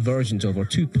versions of, or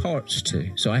two parts to.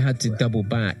 So I had to double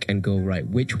back and go, right,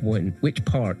 which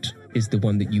part is the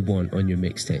one that you want on your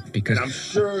mixtape? Because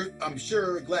I'm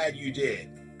sure glad you did.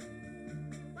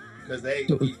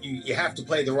 Because you have to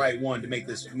play the right one to make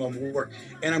this moment work.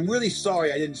 And I'm really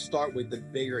sorry I didn't start with the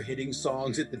bigger hitting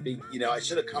songs at the big. I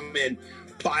should have come in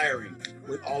firing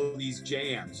with all of these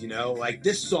jams. Like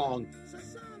this song.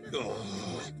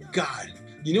 Oh God!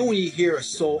 When you hear a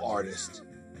soul artist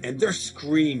and they're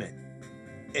screaming,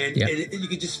 and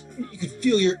you could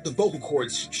feel the vocal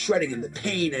cords shredding and the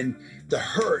pain and the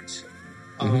hurt,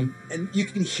 and you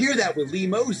can hear that with Lee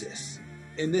Moses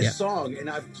in this song. And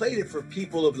I've played it for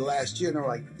people over the last year, and they're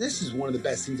like, "This is one of the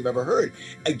best things I've ever heard."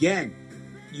 Again,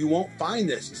 you won't find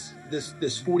this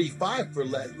 45 for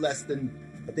less than,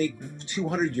 I think,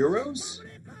 200 euros.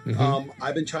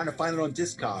 I've been trying to find it on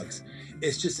Discogs.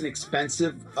 It's just an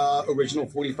expensive original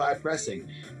 45 pressing,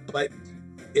 but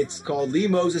it's called Lee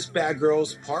Moses Bad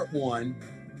Girls Part 1,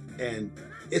 and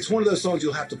it's one of those songs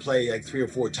you'll have to play like 3 or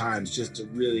 4 times just to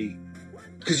really,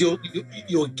 because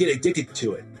you'll get addicted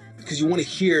to it, because you want to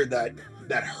hear that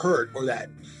hurt, or that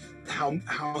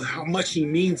how much he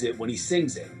means it when he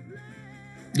sings it.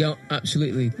 Yeah,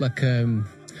 absolutely. Like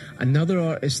another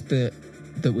artist that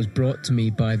was brought to me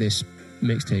by this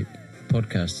mixtape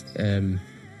podcast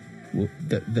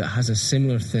that has a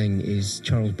similar thing is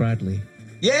Charles Bradley.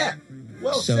 Yeah,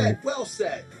 well said.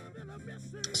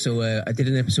 So I did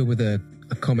an episode with a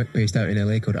comic based out in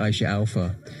LA called Aisha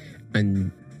Alpha,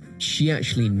 and she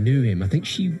actually knew him. I think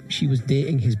she was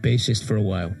dating his bassist for a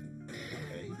while.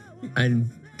 And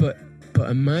but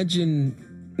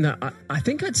imagine now, I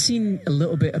think I'd seen a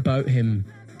little bit about him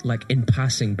like in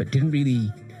passing, but didn't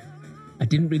really I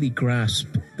didn't really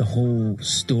grasp the whole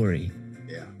story.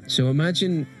 Yeah. So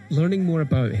imagine learning more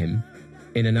about him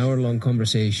in an hour-long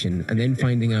conversation and then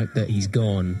finding out that he's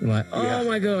gone. Like, oh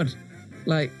my God.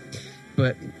 Like,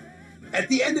 but at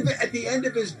the end of his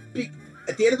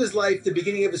life, the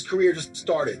beginning of his career just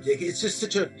started. It's just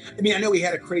such a, I mean, I know he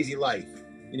had a crazy life.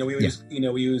 He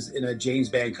was in a James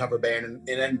Band cover band and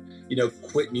then,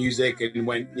 quit music and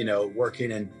went,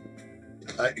 working and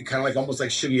kind of like almost like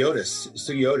Shuggy Otis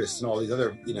and all these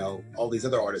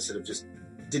other artists that have just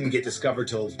didn't get discovered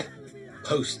till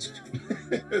post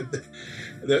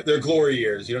their glory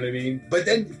years. You know what I mean? But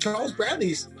then Charles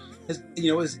Bradley's,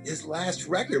 his last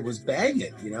record was Bang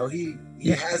It. He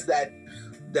has that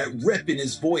rip in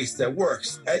his voice that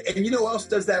works. And you know who else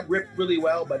does that rip really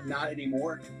well, but not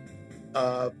anymore?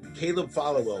 Caleb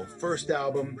Followill, first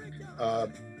album,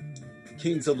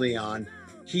 Kings of Leon.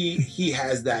 He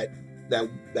has that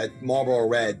Marlboro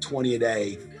Red 20 a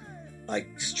day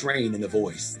like strain in the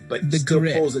voice, but the still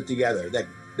grit. pulls it together. That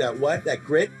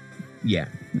grit. Yeah,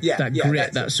 that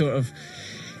grit, that sort of.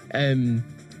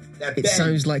 It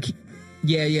sounds like,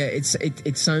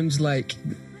 It sounds like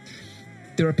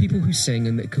there are people who sing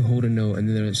and that can hold a note, and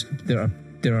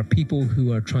there are people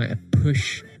who are trying to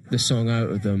push the song out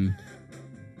of them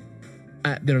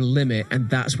at their limit, and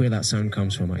that's where that sound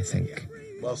comes from, I think.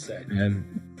 Yeah, well said.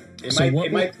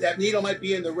 That needle might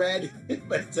be in the red,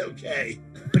 but it's okay.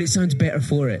 But it sounds better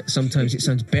for it. Sometimes it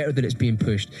sounds better that it's being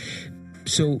pushed.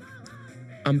 So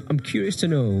I'm curious to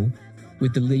know,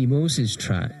 with the Lee Moses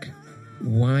track,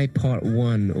 why part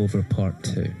 1 over part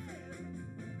 2?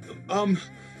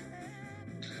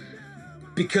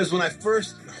 Because when I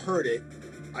first heard it,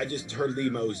 I just heard Lee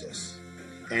Moses.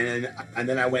 And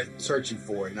then I went searching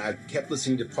for it, and I kept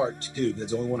listening to part 2 because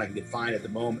it's the only one I could find at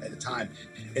the time.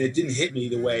 And it didn't hit me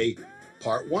the way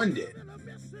part 1 did.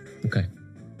 Okay.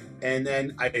 And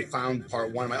then I found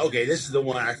part 1. I'm like, okay, this is the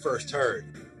one I first heard.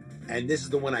 And this is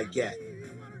the one I get.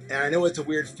 And I know it's a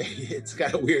weird fade. It's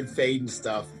got a weird fade and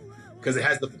stuff because it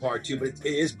has the part 2, but it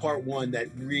is part 1 that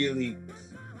really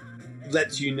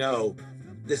lets you know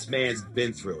this man's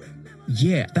been through it.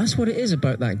 Yeah, that's what it is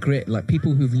about that grit. Like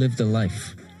people who've lived a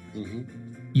life. Mm-hmm.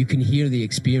 You can hear the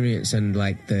experience and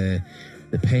like the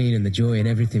pain and the joy and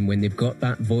everything. When they've got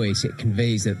that voice, it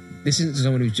conveys that this isn't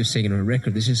someone who's just singing on a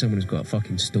record. This is someone who's got a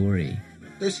fucking story.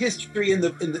 There's history in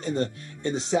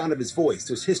the sound of his voice.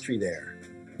 There's history there.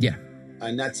 Yeah,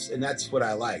 and that's what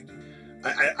I like.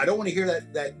 I don't want to hear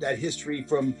that history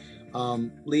from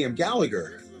Liam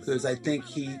Gallagher, because I think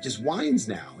he just whines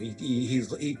now.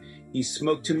 He's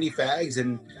smoked too many fags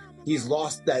and he's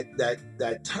lost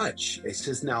that touch. It's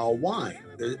just now a whine.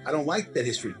 I don't like that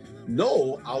history.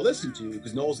 Noel, I'll listen to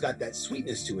because Noel's got that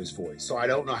sweetness to his voice. So I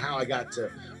don't know how I got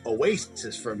to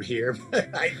Oasis from here,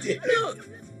 but I did.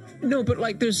 No, but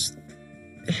like there's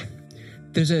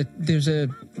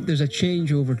a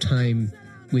change over time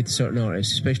with certain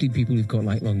artists, especially people who've got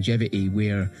like longevity,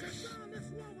 where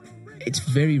it's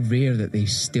very rare that they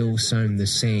still sound the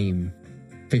same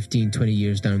 15, 20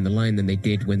 years down the line than they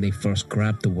did when they first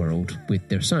grabbed the world with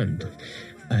their sound.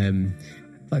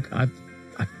 Like I'm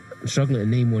struggling to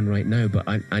name one right now, but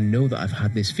I know that I've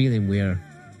had this feeling where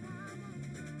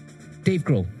Dave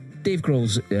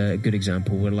Grohl's a good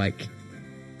example, where like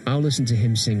I'll listen to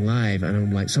him sing live and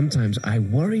I'm like, sometimes I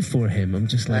worry for him. I'm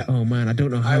just like, oh man, I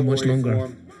don't know how much longer.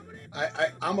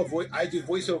 I do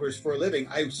voiceovers for a living.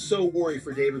 I so worry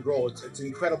for David Grohl. It's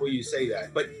incredible you say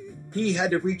that, but he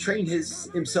had to retrain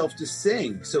himself to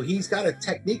sing. So he's got a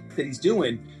technique that he's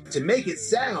doing to make it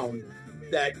sound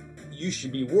that you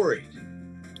should be worried.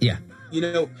 Yeah.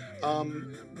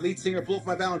 Lead singer Bullet for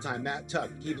My Valentine, Matt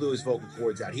Tuck, he blew his vocal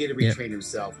cords out. He had to retrain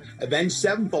himself. Avenged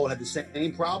Sevenfold had the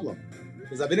same problem.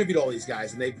 Because I've interviewed all these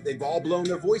guys, and they've all blown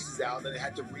their voices out, and they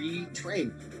had to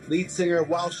retrain. Lead singer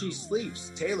While She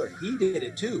Sleeps, Taylor, he did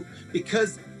it too,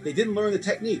 because they didn't learn the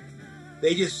technique.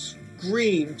 They just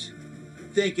screamed,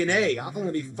 thinking, "Hey, I'm going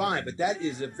to be fine." But that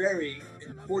is a very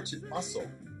important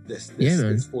muscle. This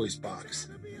voice box,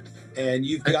 and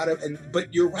you've got to.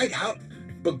 But you're right.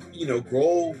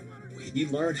 Grohl, he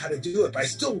learned how to do it. But I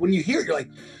still, when you hear it, you're like,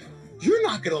 you're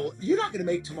not gonna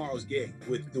make tomorrow's gig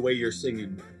with the way you're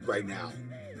singing right now.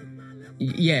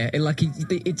 Yeah, like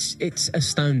it's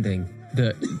astounding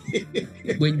that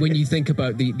when you think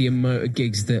about the amount of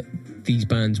gigs that these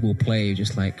bands will play, you're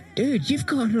just like, dude, you've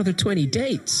got another 20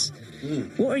 dates.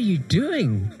 What are you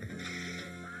doing?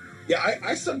 Yeah,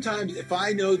 I sometimes, if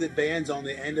I know that band's on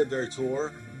the end of their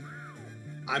tour,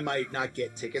 I might not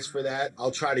get tickets for that. I'll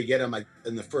try to get them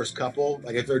in the first couple.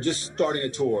 Like if they're just starting a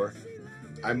tour,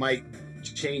 I might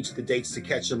change the dates to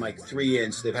catch them like 3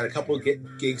 in. So they've had a couple of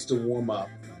gigs to warm up.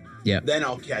 Yeah. Then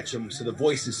I'll catch them. So the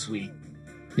voice is sweet.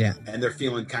 Yeah. And they're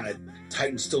feeling kind of tight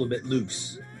and still a bit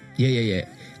loose. Yeah.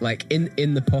 Like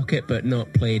in the pocket, but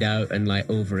not played out and like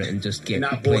over it and just get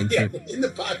not playing bored, through. in the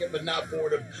pocket, but not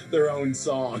bored of their own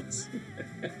songs.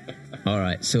 All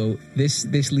right. So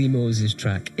this Lee Moses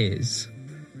track is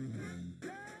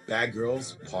Bad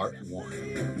Girls Part 1.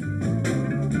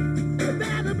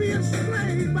 To be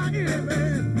enslaved by any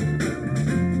man.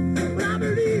 But I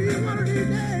believe one of these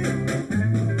days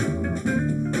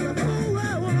the whole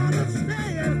world will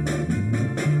understand.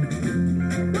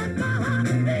 What my heart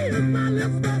feels, my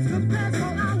lips must confess, so I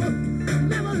will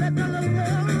never let the little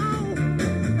girl alone.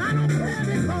 I don't care if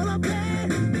it's all a bad,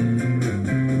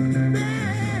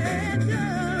 bad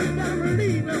girl. Better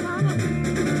believe me, mama.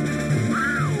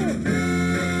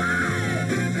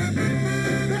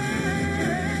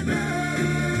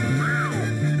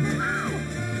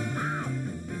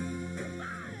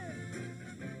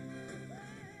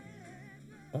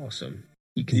 awesome.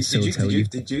 You can tell you.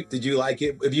 Did you like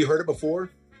it? Have you heard it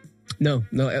before? No.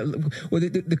 Well,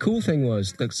 the cool thing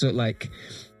was, like,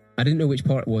 I didn't know which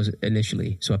part it was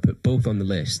initially, so I put both on the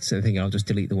list. And I think I'll just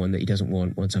delete the one that he doesn't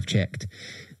want once I've checked.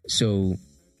 So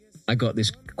I got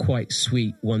this quite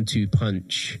sweet 1-2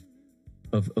 punch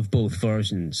of both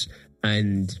versions,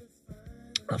 and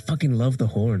I fucking love the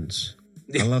horns.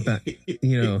 I love that.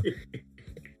 You know,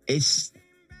 it's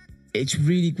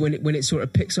really when it sort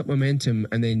of picks up momentum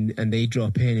and they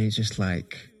drop in, it's just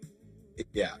like,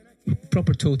 yeah,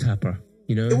 proper toe tapper.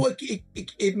 You know,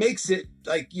 it makes it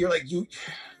like you're like,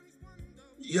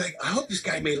 I hope this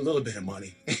guy made a little bit of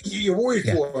money. You're worried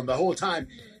for him the whole time,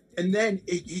 and then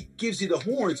it gives you the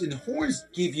horns, and the horns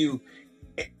give you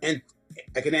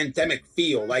like an anthemic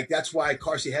feel. Like that's why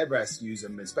Carsey Headrest use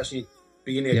them, especially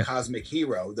being a Cosmic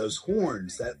Hero. Those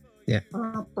horns that. Yeah.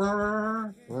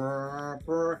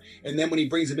 And then when he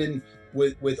brings them in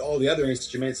with all the other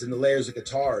instruments and the layers of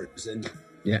guitars, and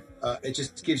it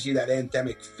just gives you that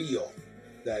anthemic feel.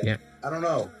 That I don't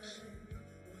know.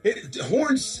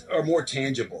 Horns are more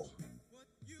tangible.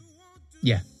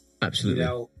 Yeah, absolutely. You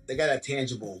know, they got that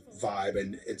tangible vibe,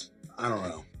 and I don't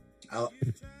know.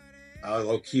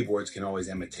 Although keyboards can always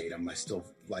imitate them, I still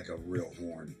like a real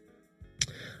horn.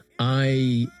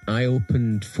 I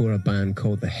opened for a band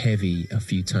called The Heavy a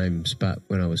few times back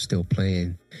when I was still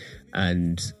playing,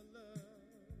 and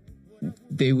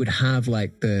they would have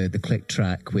like the click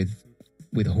track with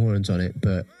horns on it,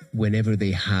 but whenever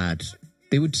they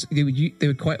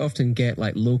would quite often get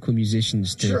like local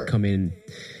musicians to come in.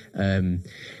 There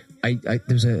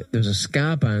was a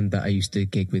ska band that I used to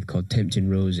gig with called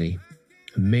Tempting Rosie.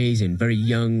 Amazing, very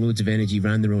young, loads of energy,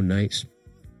 ran their own nights.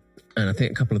 And I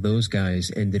think a couple of those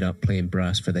guys ended up playing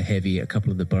brass for The Heavy at a couple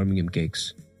of the Birmingham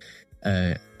gigs.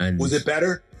 And was it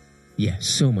better? Yeah,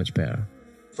 so much better.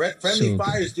 Friendly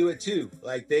Fires do it too.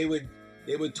 Like they would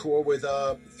tour with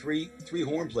three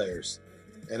horn players,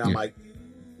 and I'm like,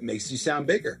 makes you sound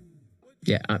bigger.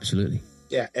 Yeah, absolutely.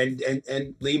 Yeah,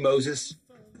 and Lee Moses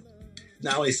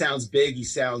not only sounds big, he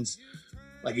sounds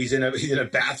like he's in a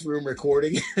bathroom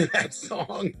recording that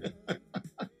song.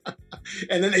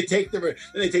 And then they take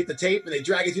the tape and they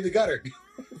drag it through the gutter.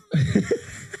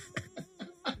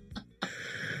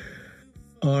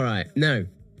 All right, now,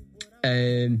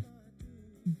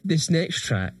 this next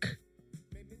track,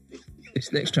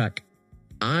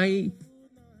 I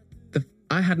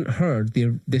hadn't heard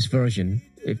this version.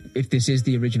 If this is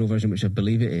the original version, which I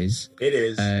believe it is,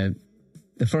 the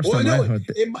first time I heard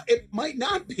it might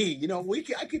not be. You know,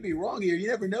 I could be wrong here. You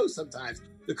never know. Sometimes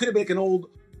there could have been like an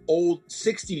old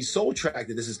 60s soul track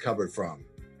that this is covered from.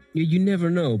 You never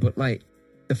know, but like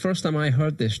the first time I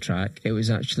heard this track, it was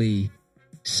actually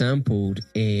sampled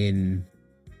in,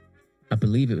 I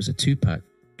believe it was a Tupac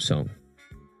song.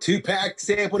 Tupac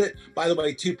sampled it. By the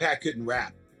way, Tupac couldn't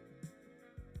rap.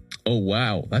 Oh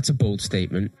wow, that's a bold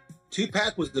statement.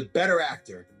 Tupac was the better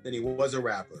actor than he was a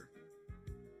rapper.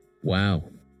 Wow,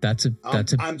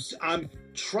 I'm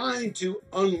trying to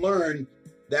unlearn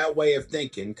that way of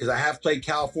thinking, because I have played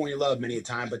California Love many a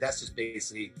time, but that's just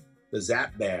basically the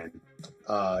Zapp band.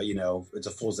 You know, it's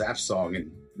a full Zapp song, and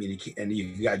I mean, and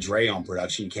you've got Dre on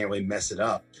production. You can't really mess it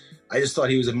up. I just thought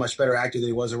he was a much better actor than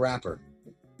he was a rapper.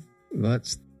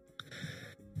 That's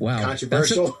wow,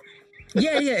 controversial.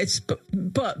 Yeah. It's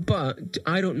but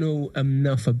I don't know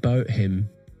enough about him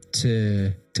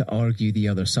to argue the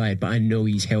other side. But I know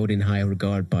he's held in high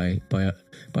regard by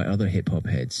other hip hop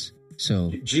heads.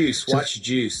 So watch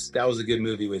Juice. That was a good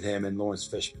movie with him and Lawrence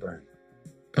Fishburne.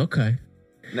 Okay.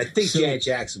 And I think Janet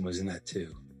Jackson was in that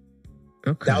too.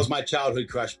 Okay. That was my childhood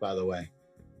crush, by the way.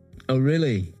 Oh,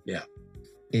 really? Yeah.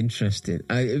 Interesting.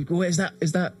 Is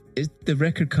that is the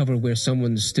record cover where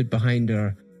someone stood behind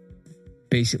her,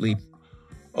 basically.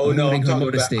 Oh no, honoring her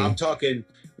modesty. I'm talking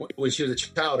when she was a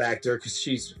child actor, because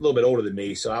she's a little bit older than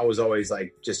me, so I was always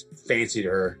like just fancied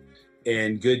her.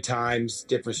 In Good Times,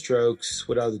 Different Strokes.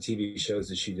 What other TV shows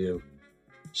did she do?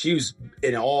 She was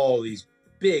in all these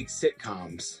big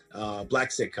sitcoms,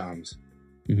 black sitcoms.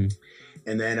 Mm-hmm.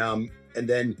 And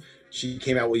then she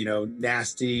came out with,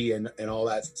 Nasty and all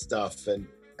that stuff. And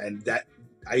that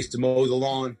I used to mow the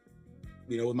lawn,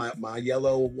 with my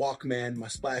yellow Walkman, my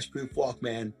splash proof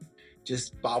Walkman,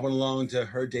 just bobbing along to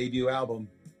her debut album.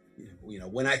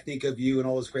 When I Think of You and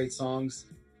all those great songs.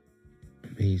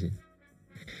 Amazing.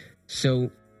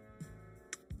 So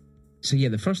yeah,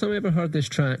 the first time I ever heard this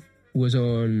track was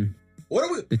on. What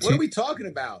are we talking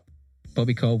about?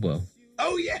 Bobby Caldwell.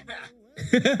 Oh yeah.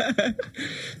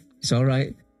 It's all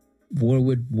right.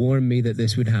 Warwood warned me that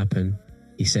this would happen.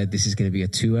 He said this is going to be a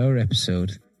 2-hour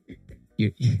episode.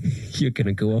 You're going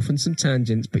to go off on some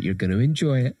tangents, but you're going to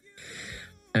enjoy it.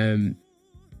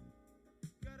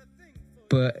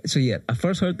 But so yeah, I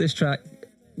first heard this track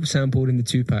sampled in the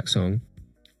Tupac song.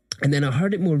 And then I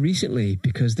heard it more recently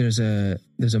because there's a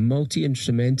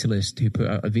multi-instrumentalist who put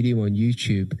out a video on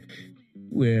YouTube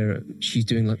where she's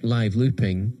doing like live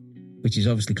looping, which is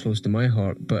obviously close to my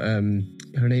heart. But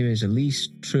her name is Elise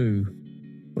True,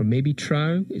 or maybe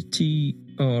Trow, it's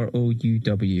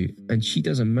Trouu, and she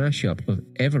does a mashup of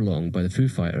Everlong by the Foo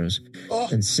Fighters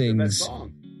and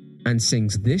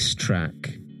sings this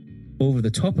track over the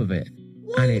top of it,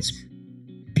 and it's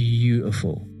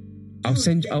beautiful.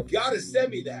 Dude, you gotta send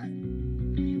me that.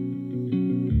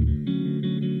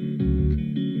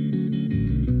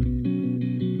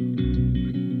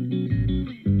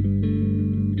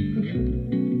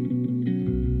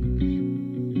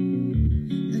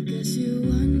 I guess you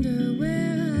wonder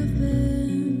where I've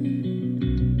been.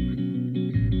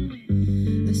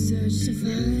 I searched to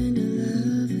find a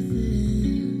love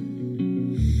within.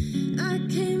 I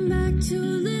came back to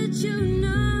let you know.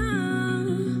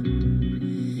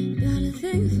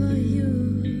 For you,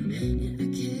 I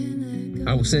can't let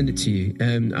go. I will send it to you.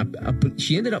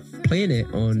 She ended up playing it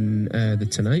on the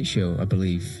Tonight Show, I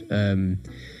believe. Really?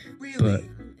 But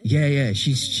yeah,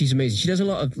 she's amazing. She does a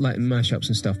lot of like mashups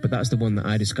and stuff, but that's the one that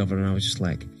I discovered, and I was just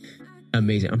like,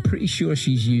 amazing. I'm pretty sure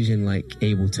she's using like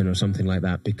Ableton or something like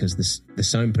that, because the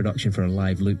sound production for a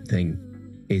live loop thing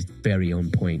is very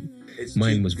on point.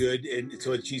 Mine was good, and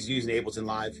so she's using Ableton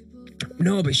Live.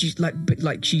 No, but she's like,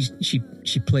 she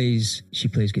plays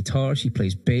guitar, she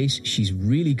plays bass. She's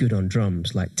really good on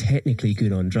drums, like technically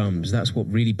good on drums. That's what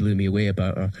really blew me away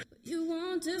about her. You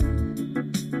want to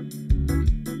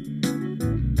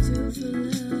for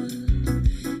love.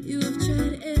 You have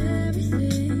tried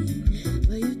everything,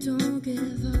 but you don't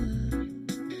give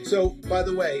up. So, by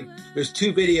the way, there's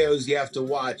 2 videos you have to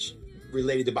watch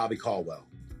related to Bobby Caldwell.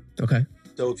 Okay.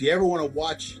 So if you ever want to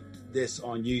watch this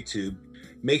on YouTube,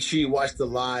 make sure you watch the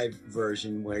live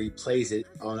version where he plays it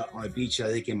on a beach,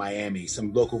 I think in Miami.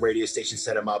 Some local radio station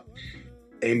set him up.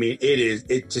 I mean,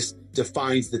 it just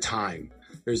defines the time.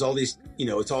 There's all these,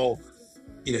 it's all,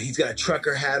 he's got a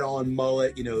trucker hat on,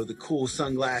 mullet, the cool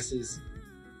sunglasses.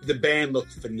 The band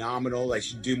looked phenomenal. Like,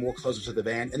 should do more closer to the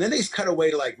band. And then they just cut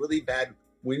away to like really bad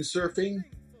windsurfing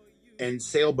and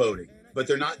sailboating, but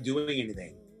they're not doing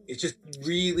anything. It's just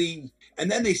really,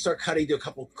 and then they start cutting to a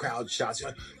couple crowd shots.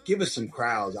 Like, give us some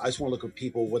crowds. I just want to look at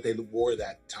people, what they wore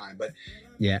that time. But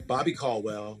yeah, Bobby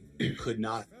Caldwell could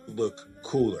not look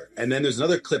cooler. And then there's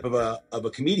another clip of a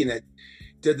comedian that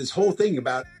did this whole thing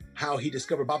about how he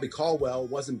discovered Bobby Caldwell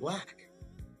wasn't black.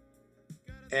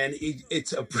 And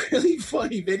it's a really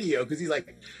funny video, because he's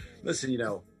like, listen,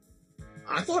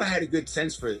 I thought I had a good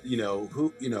sense for,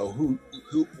 who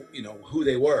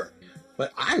they were.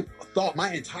 But I thought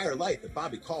my entire life that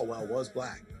Bobby Caldwell was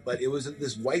black. But it was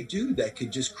this white dude that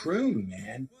could just croon,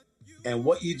 man. And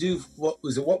what we do for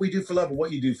love, or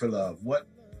what you do for love?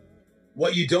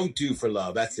 What you don't do for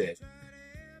love, that's it.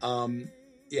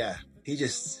 Yeah,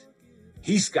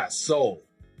 he's got soul.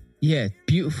 Yeah,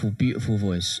 beautiful, beautiful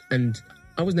voice. And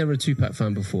I was never a Tupac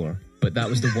fan before, but that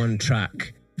was the one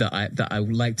track that I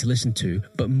like to listen to,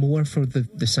 but more for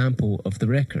the sample of the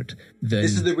record.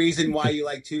 This is the reason why you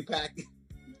like Tupac?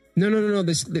 No.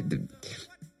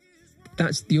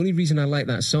 That's the only reason I like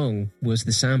that song was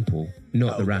the sample,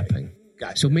 not the rapping.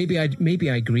 Gotcha. So maybe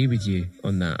I agree with you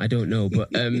on that. I don't know,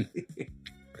 but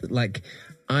like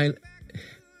I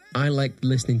like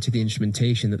listening to the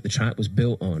instrumentation that the track was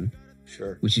built on.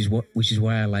 Sure. Which is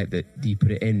why I like that you put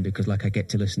it in, because like I get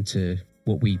to listen to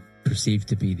what we perceive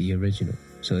to be the original.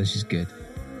 So this is good.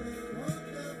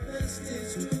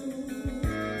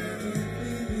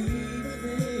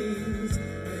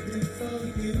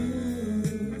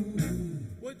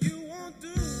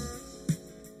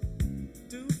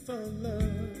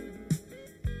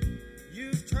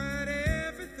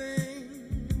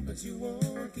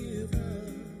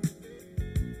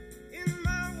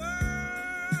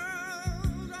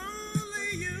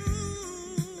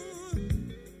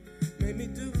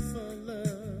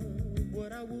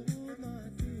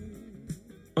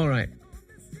 All right.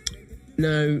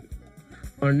 Now,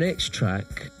 our next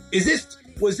track.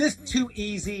 Was this too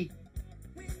easy?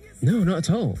 No, not at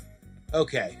all.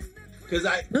 Okay, because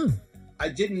I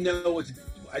didn't know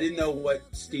what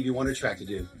Stevie Wonder track to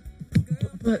do.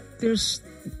 But there's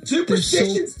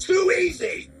Superstition's too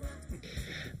easy.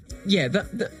 Yeah,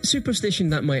 that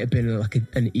Superstition, that might have been like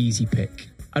an easy pick.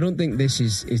 I don't think this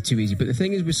is too easy. But the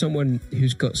thing is, with someone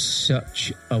who's got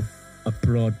such a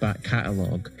broad back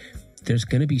catalogue, there's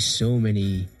going to be so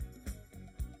many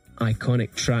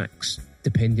iconic tracks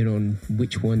depending on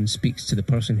which one speaks to the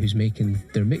person who's making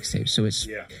their mixtape. So it's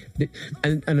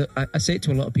and I say it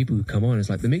to a lot of people who come on, it's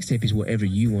like the mixtape is whatever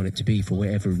you want it to be for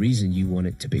whatever reason you want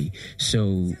it to be.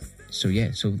 So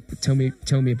tell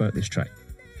me about this track.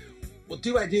 Well,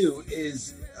 Do I Do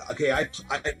is okay.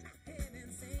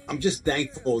 I'm just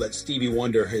thankful that Stevie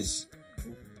Wonder has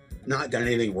not done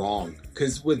anything wrong,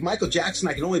 because with Michael Jackson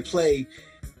I can only play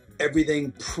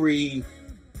everything pre.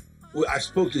 I've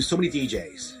spoken to so many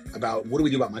DJs about what do we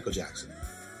do about Michael Jackson,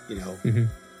 and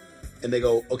they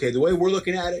go, okay, the way we're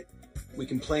looking at it, we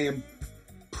can play him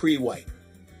pre-white.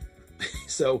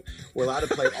 So we're allowed to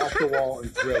play Off the Wall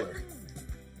and Thriller.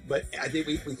 But I think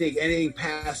we think anything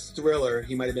past Thriller,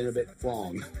 he might have been a bit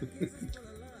wrong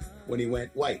when he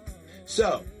went white.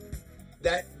 So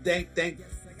that thank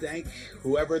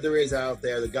whoever there is out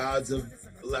there, the gods of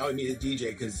allowing me to DJ,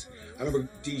 because I remember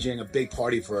DJing a big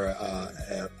party for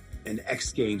an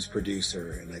X Games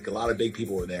producer, and like a lot of big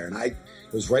people were there, and it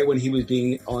was right when he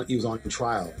was on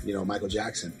trial, Michael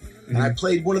Jackson, and I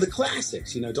played one of the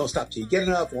classics, Don't Stop Till You Get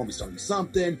Enough, Want Me Starting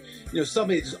Something,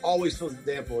 something that just always fills the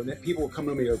example, and then people would come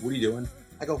to me and go, what are you doing?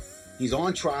 I go, he's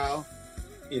on trial,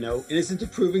 innocent to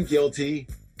proven guilty,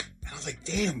 and I was like,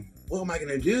 damn, what am I going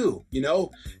to do?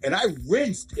 And I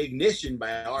rinsed Ignition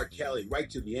by R. Kelly right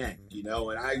to the end,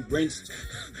 and I rinsed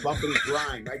Bumpin' and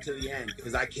Grind right to the end,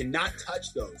 because I cannot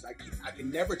touch those. I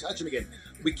can never touch them again.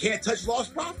 We can't touch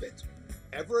Lost Prophets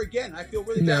ever again. I feel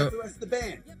really bad for the rest of the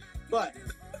band. But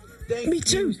thank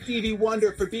you, Stevie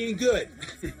Wonder, for being good.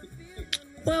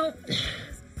 Well,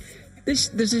 there's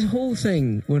this whole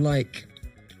thing where like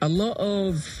a lot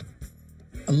of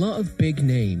big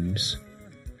names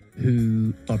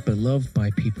who are beloved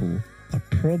by people are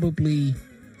probably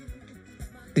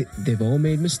they've all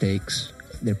made mistakes.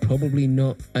 They're probably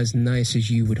not as nice as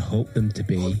you would hope them to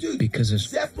be, because of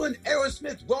Zeppelin,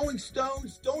 Aerosmith, Rolling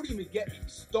Stones. Don't even get me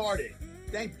started.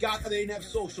 Thank God they didn't have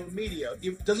social media.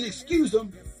 It doesn't excuse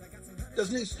them.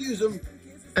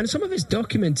 And some of it's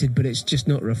documented, but it's just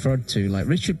not referred to. Like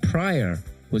Richard Pryor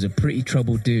was a pretty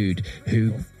troubled dude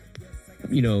who,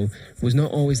 was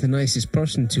not always the nicest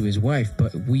person to his wife,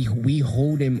 but we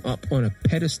hold him up on a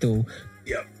pedestal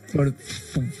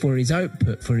for his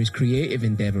output, for his creative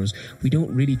endeavors. We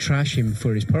don't really trash him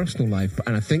for his personal life,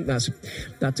 and I think that's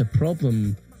a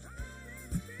problem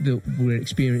that we're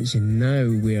experiencing now,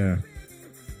 where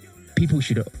people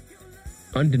should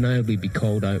undeniably be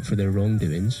called out for their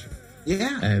wrongdoings.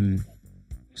 Yeah.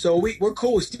 So we're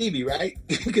cool with Stevie, right?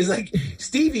 Because like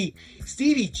Stevie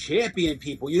championed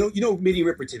people. You know who Minnie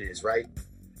Riperton is, right?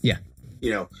 Yeah.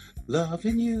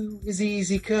 Loving you is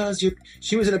easy because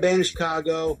she was in a band in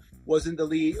Chicago, wasn't the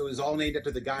lead. It was all named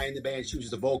after the guy in the band. She was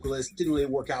just a vocalist. Didn't really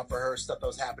work out for her, stuff that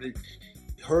was happening.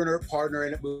 Her and her partner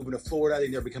ended up moving to Florida. I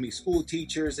think they're becoming school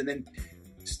teachers. And then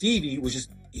Stevie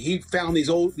he found these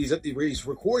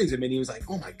recordings of Minnie. He was like,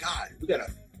 oh my God,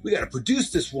 we gotta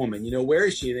produce this woman. Where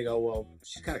is she? And they go, well,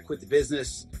 she's kind of quit the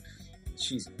business.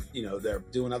 She's, they're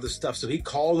doing other stuff. So he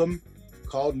called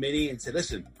Minnie and said,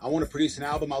 listen, I want to produce an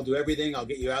album. I'll do everything. I'll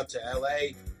get you out to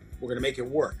LA. We're going to make it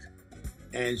work.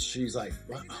 And she's like,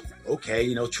 well,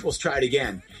 okay, let's try it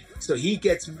again. So he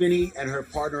gets Minnie and her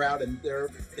partner out, and they're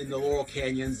in the Laurel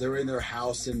Canyons. They're in their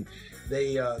house, and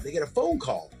they get a phone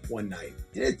call one night.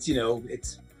 And it's,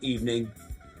 it's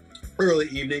early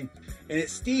evening, and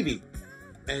it's Stevie.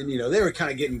 And, they were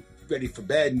kind of getting ready for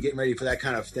bed and getting ready for that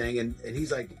kind of thing. And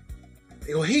he's like,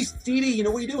 they go, hey, Stevie,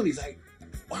 what are you doing? He's like,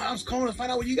 well, I was calling to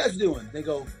find out what you guys are doing. They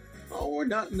go, oh, we're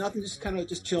nothing,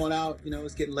 just chilling out.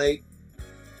 It's getting late.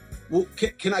 Well,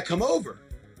 can I come over?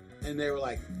 And they were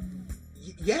like,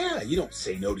 yeah, you don't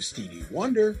say no to Stevie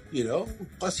Wonder,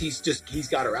 Plus, he's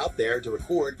got her out there to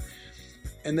record.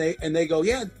 And they go,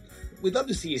 yeah, we'd love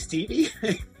to see you, Stevie.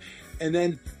 and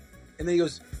then he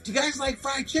goes, do you guys like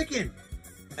fried chicken?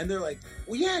 And they're like,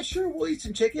 well, yeah, sure, we'll eat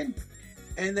some chicken.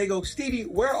 And they go, Stevie,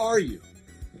 where are you?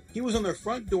 He was on their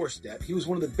front doorstep. He was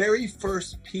one of the very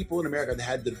first people in America that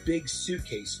had the big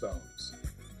suitcase phones.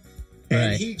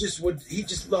 And he just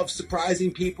loved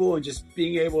surprising people and just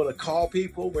being able to call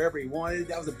people wherever he wanted.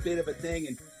 That was a bit of a thing,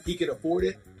 and he could afford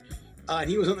it. And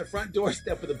he was on the front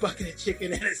doorstep with a bucket of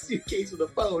chicken and a suitcase with a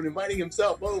phone, inviting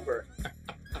himself over.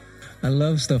 I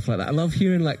love stuff like that. I love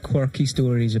hearing like quirky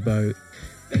stories about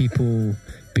people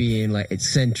being like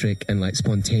eccentric and like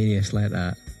spontaneous like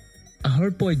that. I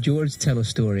heard Boy George tell a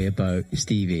story about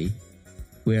Stevie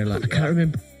where like I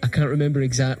can't remember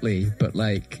exactly, but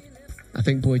like I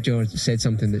think Boy George said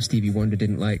something that Stevie Wonder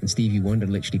didn't like, and Stevie Wonder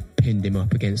literally pinned him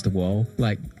up against the wall,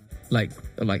 like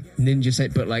Ninja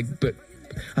said, but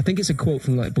I think it's a quote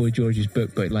from like Boy George's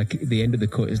book, but like the end of the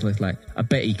quote is like I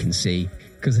bet he can see,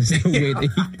 because there's no way that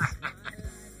he...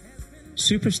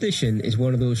 Superstition is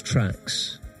one of those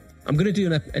tracks. I'm going to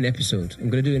do an episode. I'm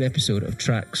going to do an episode of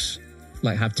tracks,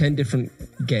 like have 10 different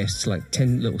guests, like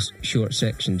 10 little short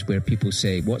sections where people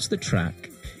say, what's the track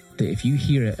that if you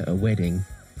hear it at a wedding,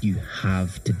 you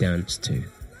have to dance to?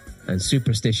 And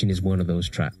Superstition is one of those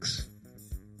tracks.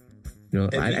 You know,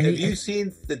 have you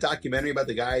seen the documentary about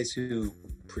the guys who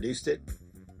produced it?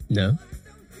 No.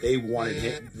 They wanted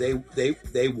him.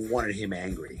 They wanted him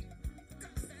angry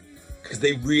because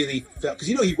they really felt. Because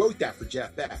he wrote that for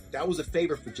Jeff Beck. That was a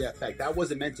favor for Jeff Beck. That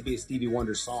wasn't meant to be a Stevie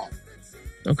Wonder song.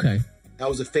 Okay. That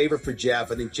was a favor for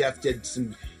Jeff. I think Jeff did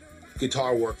some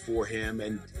guitar work for him,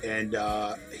 and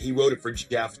he wrote it for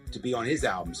Jeff to be on his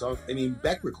album. So I mean,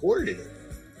 Beck recorded it.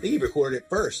 I think he recorded it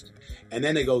first, and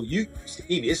then they go,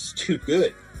 Stevie, this is too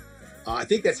good." I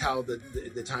think that's how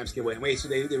the time scale went. Wait, so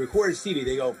they recorded Stevie.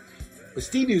 They go, but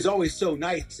Stevie was always so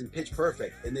nice and pitch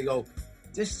perfect, and they go,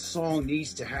 "This song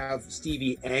needs to have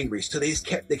Stevie angry." So they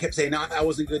kept saying, "No, that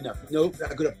wasn't good enough. Nope,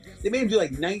 not good enough." They made him do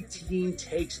like 19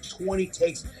 takes, 20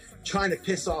 takes, trying to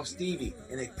piss off Stevie,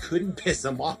 and they couldn't piss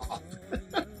him off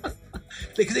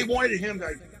because they wanted him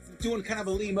like doing kind of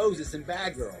a Lee Moses and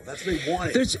Bad Girl. That's what they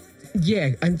wanted.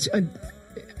 And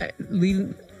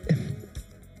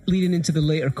leading into the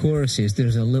later choruses,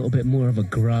 there's a little bit more of a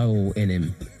growl in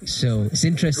him. So it's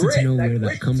interesting to know where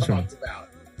that comes from. About.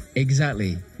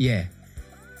 Exactly. Yeah.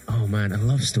 Oh man, I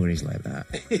love stories like that.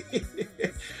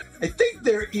 I think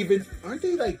aren't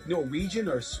they like Norwegian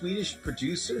or Swedish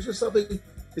producers or something?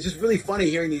 It's just really funny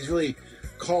hearing these really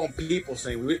calm people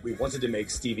saying we wanted to make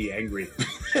Stevie angry.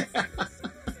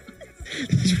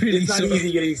 It's not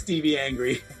easy getting Stevie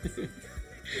angry.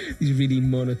 These really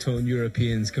monotone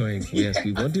Europeans going, "Yes,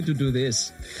 we wanted to do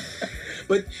this."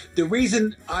 But the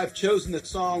reason I've chosen the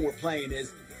song we're playing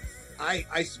is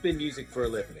I spin music for a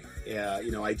living. Yeah,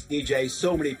 I DJ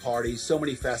so many parties, so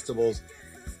many festivals,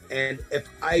 and if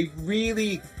I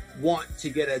really want to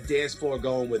get a dance floor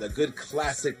going with a good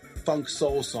classic funk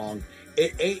soul song,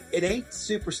 it ain't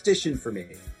Superstition for me.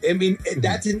 I mean,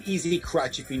 that's an easy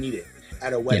crutch if you need it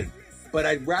at a wedding. Yeah. But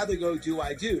I'd rather go Do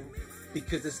I Do,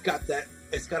 because it's got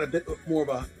a bit more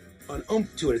of an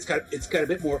oomph to it. It's got a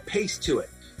bit more pace to it.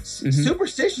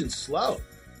 Superstition's slow.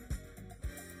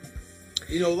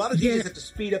 A lot of DJs have to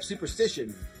speed up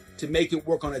Superstition to make it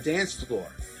work on a dance floor.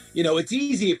 It's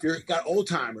easy if you've got old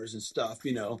timers and stuff,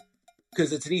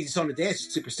 because it's an easy song to dance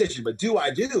to, Superstition. But Do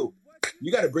I Do,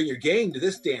 you got to bring your game to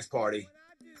this dance party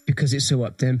because it's so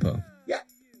up tempo. Yeah,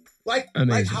 like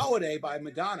Holiday by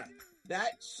Madonna.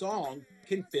 That song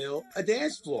can fill a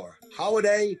dance floor.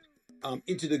 Holiday,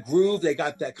 Into the Groove. They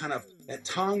got that kind of that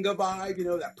Tonga vibe,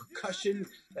 that percussion,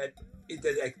 that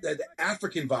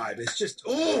African vibe. It's just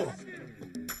amazing.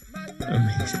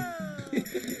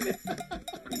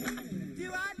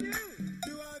 Do I do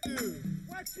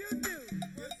what you do?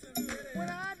 What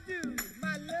I do,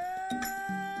 my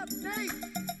love tape.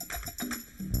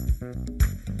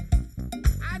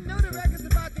 I know the record's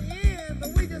about to end, but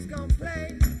we just gonna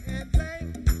play and play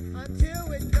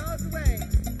until it goes away.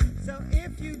 So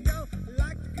if you don't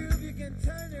like the groove, you can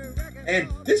turn the record And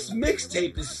off. this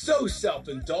mixtape is so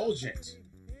self-indulgent.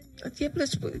 Yeah, but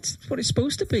it's what it's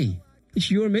supposed to be. It's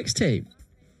your mixtape.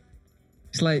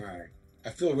 It's like... Right. I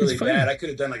feel really bad. I could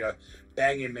have done like a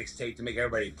banging mixtape to make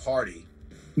everybody party.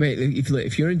 Mate,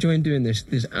 if you're enjoying doing this,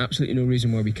 there's absolutely no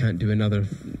reason why we can't do another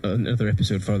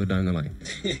episode further down the line.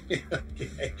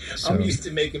 Okay. So. I'm used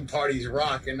to making parties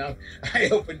rock, and now I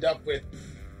opened up with,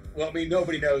 well, I mean,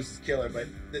 nobody knows Killer, but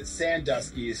the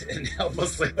Sanduskies and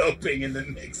Helplessly Hoping in the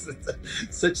mix.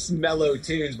 Such mellow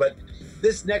tunes. But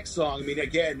this next song, I mean,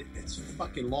 again, it's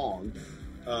fucking long,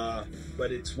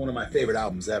 but it's one of my favorite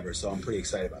albums ever, so I'm pretty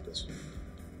excited about this one.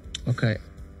 Okay.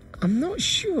 I'm not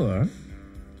sure.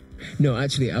 No,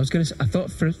 actually, I was going to say, I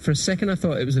thought for a second, I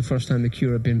thought it was the first time The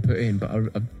Cure had been put in, but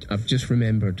I've just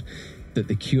remembered that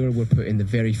The Cure were put in the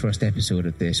very first episode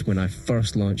of this when I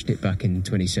first launched it back in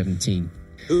 2017.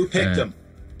 Who picked them?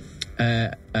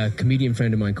 A comedian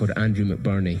friend of mine called Andrew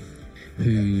McBurney,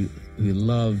 who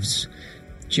loves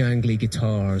jangly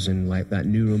guitars and like that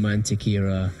new romantic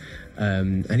era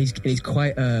And he's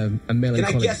quite a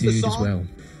melancholic guess the dude as song? well.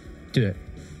 Do it.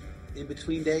 In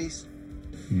Between Days?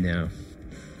 No.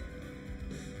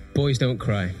 Boys Don't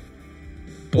Cry.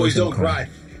 Boys Don't Cry.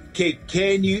 Okay,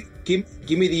 can you give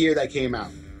me the year that came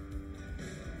out?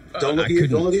 Don't look at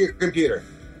your computer.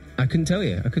 I couldn't tell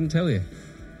you.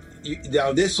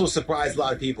 Now, this will surprise a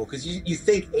lot of people because you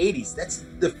think 80s. That's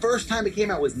the first time it came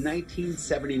out was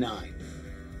 1979.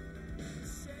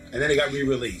 And then it got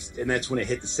re-released, and that's when it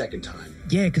hit the second time.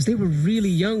 Yeah, because they were really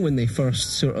young when they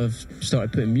first sort of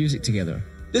started putting music together.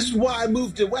 This is why I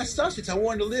moved to West Sussex. I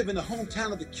wanted to live in the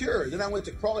hometown of The Cure. Then I went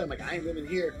to Crawley. I'm like, I ain't living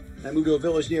here. And I moved to a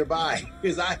village nearby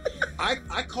because I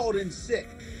called in sick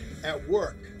at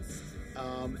work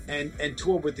and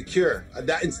toured with The Cure.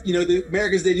 The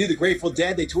Americans, they do the Grateful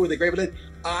Dead. They tour with the Grateful Dead.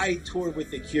 I toured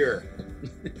with The Cure.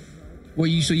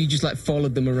 Well, so you just like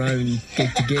followed them around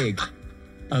gig to gig.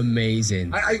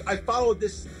 Amazing. I followed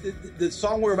the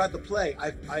song we're about to play.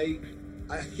 I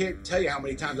can't tell you how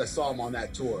many times I saw them on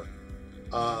that tour.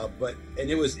 But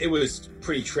it was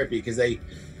pretty trippy because they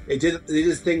did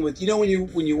this thing with,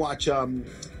 when you watch a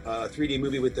 3D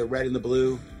movie with the red and the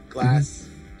blue glass,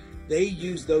 they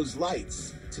use those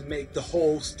lights to make the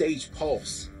whole stage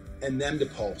pulse and them to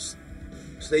pulse.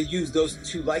 So they use those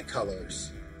two light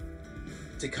colors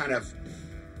to kind of,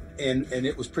 and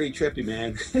it was pretty trippy,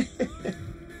 man.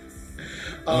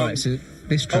 All right, so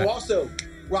this track. Oh, also,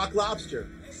 Rock Lobster,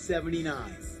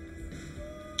 79.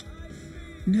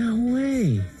 No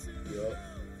way. Yep.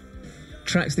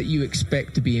 Tracks that you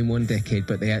expect to be in one decade,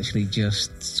 but they actually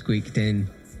just squeaked in.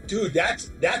 Dude,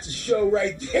 that's a show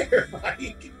right there,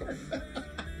 Mike.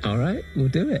 All right, we'll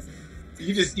do it.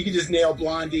 You can just nail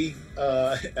Blondie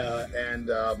and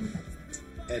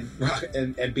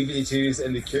BB2s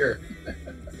and The Cure.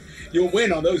 You'll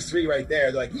win on those three right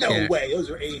there. They're like, no way, those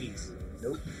are 80s.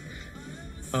 Nope.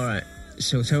 All right,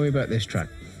 so tell me about this track.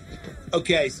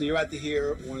 Okay, so you're about to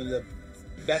hear one of the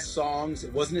best songs.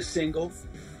 It wasn't a single,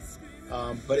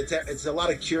 but it's a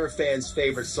lot of Cure fans'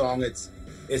 favorite song. It's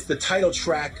the title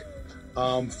track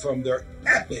from their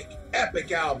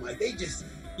epic album. Like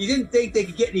you didn't think they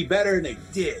could get any better, and they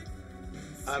did.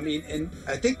 I mean, and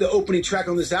I think the opening track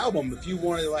on this album, if you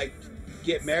wanted to like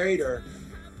get married or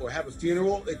have a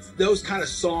funeral, it's those kind of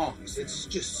songs. It's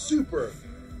just super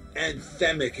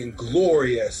anthemic and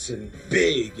glorious and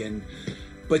big,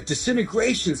 but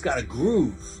Disintegration's got a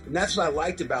groove, and that's what I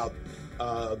liked about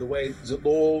the way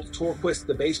Lowell Torquist,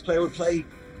 the bass player, would play.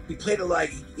 He played it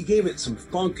like he gave it some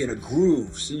funk and a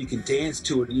groove, so you can dance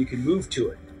to it and you can move to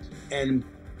it, and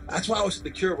that's why I was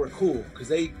The Cure were cool, because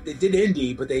they did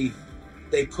indie, but they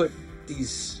put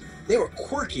they were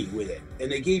quirky with it,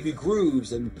 and they gave you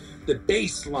grooves, and the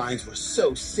bass lines were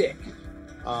so sick.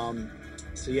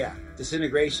 So yeah,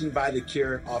 Disintegration by The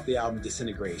Cure off the album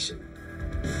Disintegration.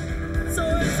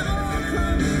 So it's all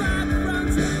comes back round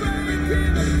to breaking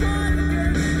apart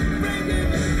again, breaking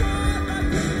apart like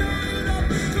we're made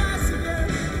up of glass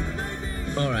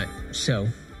again. All right, so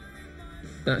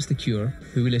that's The Cure.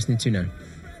 Who are we listening to now?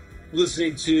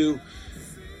 Listening to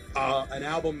an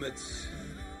album that's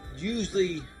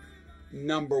usually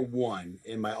number one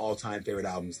in my all-time favorite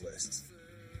albums list.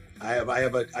 I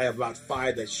have about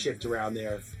 5 that shift around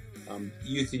there.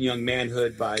 Youth and Young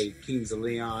Manhood by Kings of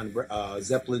Leon,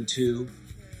 Zeppelin 2,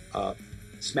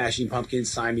 Smashing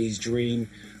Pumpkins, Siamese Dream,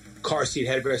 Car Seat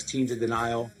Headrest, Teens of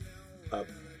Denial,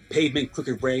 Pavement,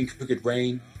 Crooked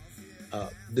Rain,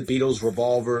 The Beatles,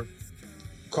 Revolver,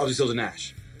 Crosby, Stills and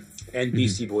Nash, and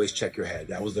Beastie Boys, Check Your Head.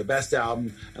 That was their best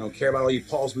album. I don't care about all you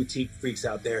Paul's Boutique freaks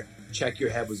out there. Check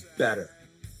Your Head was better.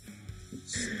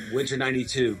 Winter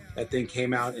 92, that thing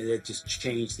came out and it just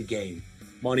changed the game.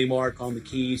 Money Mark on the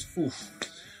keys, oof.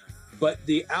 But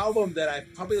the album that I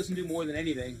probably listen to more than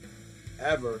anything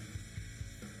ever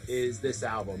is this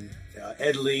album.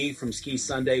 Ed Lee from Ski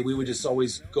Sunday, we would just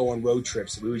always go on road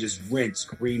trips. We would just rinse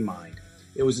Green Mind.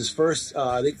 It was his first,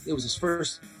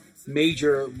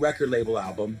 major record label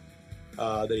album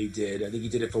that he did. I think he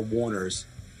did it for Warner's.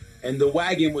 And The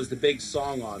Wagon was the big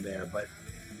song on there, but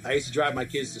I used to drive my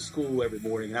kids to school every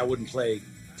morning, and I wouldn't play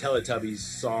Teletubbies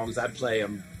songs. I'd play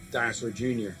Dinosaur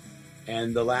Jr.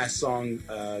 And the last song,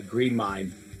 Green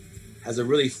Mind, has a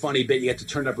really funny bit. You have to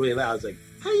turn it up really loud. It's like,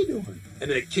 how you doing?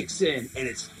 And then it kicks in, and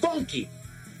it's funky.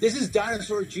 This is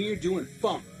Dinosaur Jr. doing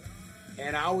funk.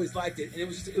 And I always liked it. And it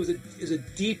was a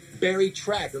deep buried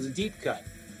track. It was a deep cut.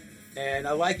 And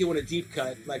I like it when a deep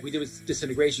cut, like we did with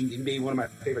Disintegration, can be one of my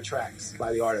favorite tracks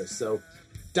by the artist. So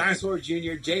Dinosaur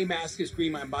Jr., Jay Mascis,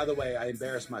 Green Mind. By the way, I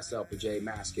embarrassed myself with Jay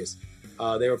Mascis.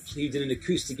 He did an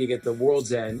acoustic gig at the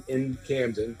World's End in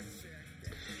Camden,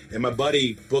 and my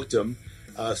buddy booked him,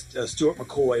 Stuart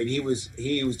McCoy, and he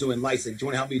was doing lights. Like, do you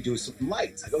want to help me do some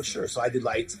lights? I go, sure. So I did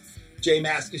lights. Jay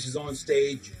Mascis is on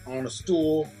stage on a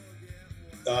stool,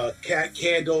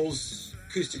 candles,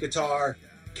 acoustic guitar,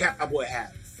 cowboy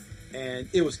hat, and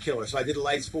it was killer. So I did the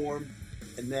lights for him,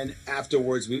 and then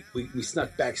afterwards we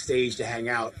snuck backstage to hang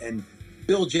out, and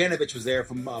Bill Janovich was there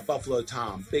from Buffalo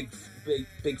Tom. Big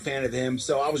fan of him.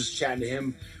 So I was just chatting to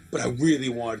him, but I really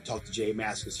wanted to talk to Jay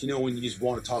Mascis. You know when you just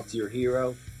want to talk to your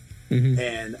hero? Mm-hmm.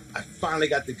 And I finally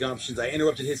got the gumptions. I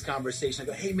interrupted his conversation. I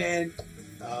go, hey, man,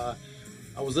 I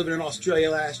was living in Australia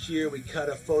last year. We cut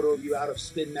a photo of you out of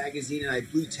Spin magazine, and I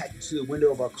blue tacked it to the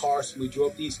window of our car. So we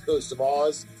drove the east coast of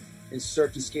Oz and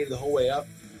surfed and skated the whole way up.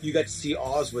 You got to see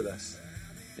Oz with us.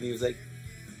 And he was like,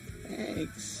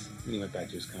 thanks. And he went back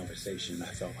to his conversation, and I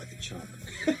felt like a chump.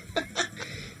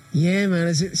 Yeah, man,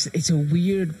 it's a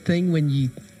weird thing when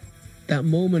you... That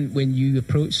moment when you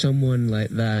approach someone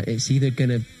like that,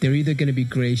 they're either gonna be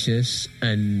gracious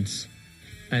and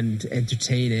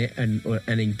entertain it and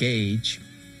engage,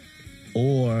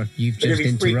 or you've just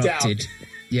interrupted.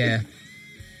 Yeah.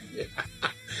 Yeah.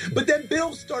 But then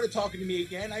Bill started talking to me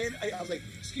again. I was like,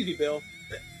 "Excuse me, Bill,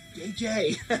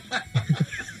 JJ."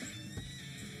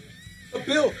 But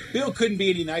Bill couldn't be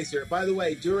any nicer. By the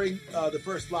way, during the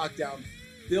first lockdown,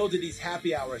 Bill did these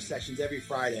happy hour sessions every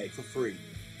Friday for free.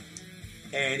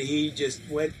 And he just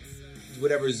went,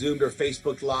 whatever, Zoomed or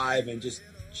Facebook Live and just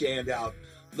jammed out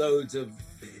loads of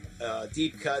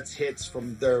deep cuts, hits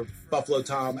from their Buffalo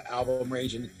Tom album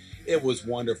range. And it was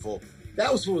wonderful.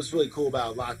 That was what was really cool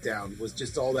about lockdown, was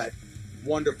just all that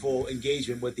wonderful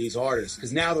engagement with these artists.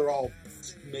 Because now they're all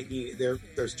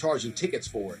they're charging tickets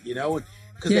for it, you know,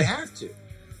 because they have to.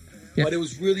 Yeah. But it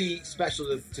was really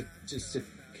special to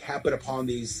happen upon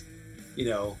these, you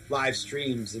know, live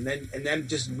streams, and then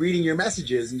just reading your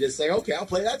messages and just saying, okay, I'll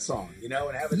play that song, you know,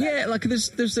 and having like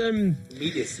there's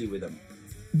immediacy with them.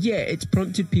 Yeah, it's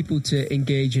prompted people to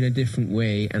engage in a different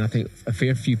way, and I think a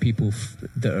fair few people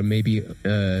that are maybe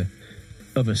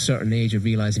of a certain age are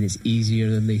realizing it's easier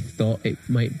than they thought it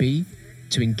might be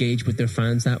to engage with their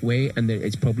fans that way, and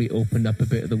it's probably opened up a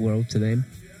bit of the world to them.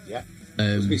 Yeah,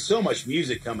 there's be so much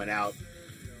music coming out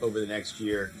over the next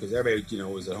year, because everybody, you know,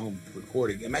 was at home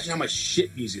recording. Imagine how much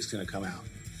shit music's going to come out.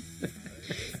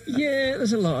 Yeah,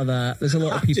 there's a lot of that. There's a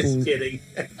lot of people. Just kidding.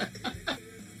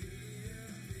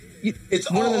 It's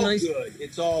all good.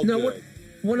 It's all good.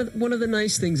 One of the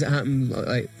nice things that happened,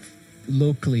 like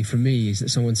locally for me, is that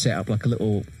someone set up like a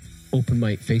little open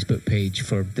mic Facebook page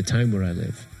for the town where I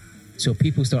live. So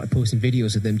people started posting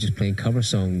videos of them just playing cover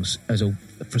songs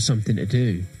for something to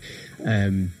do.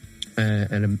 And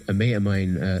a mate of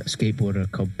mine, a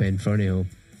skateboarder called Ben Fernio,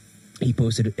 he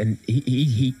posted it, and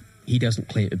he doesn't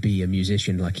claim to be a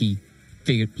musician. Like he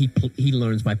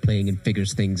learns by playing and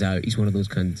figures things out. He's one of those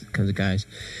kinds of guys.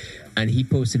 And he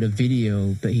posted a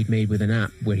video that he'd made with an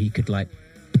app where he could like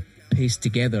paste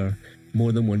together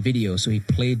more than one video. So he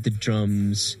played the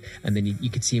drums, and then you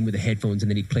could see him with the headphones,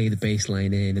 and then he'd play the bass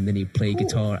line in, and then he'd play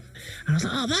guitar. And I was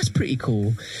like, oh, that's pretty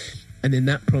cool. And then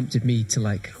that prompted me to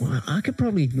like, well, I could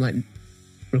probably like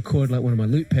record like one of my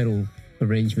loop pedal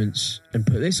arrangements and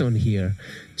put this on here.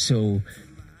 So,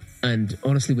 and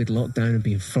honestly, with lockdown and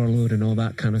being furloughed and all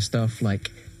that kind of stuff,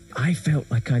 like I felt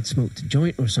like I'd smoked a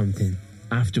joint or something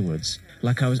afterwards.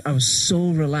 Like I was so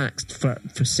relaxed for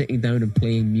sitting down and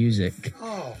playing music.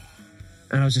 Oh.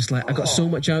 And I was just like, I got so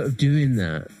much out of doing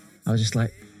that. I was just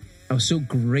like, I was so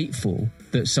grateful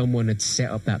that someone had set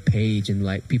up that page and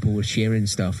like people were sharing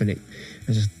stuff, and it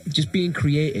was just being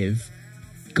creative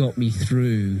got me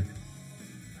through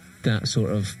that sort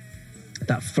of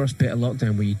that first bit of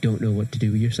lockdown where you don't know what to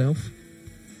do with yourself.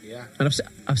 Yeah. And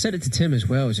I've said it to Tim as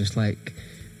well. It's just like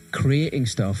creating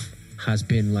stuff has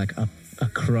been like a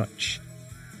crutch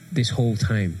this whole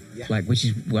time. Yeah. Like, which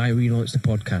is why I relaunched the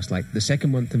podcast. Like the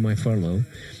second month in my furlough,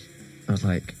 I was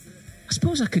like, I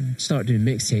suppose I could start doing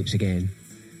mixtapes again.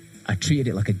 I treated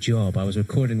it like a job. I was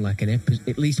recording like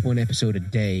at least one episode a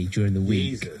day during the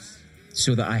week. Jesus.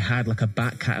 So that I had like a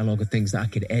back catalogue of things that I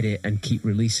could edit and keep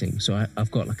releasing. So I've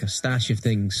got like a stash of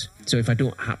things. So if I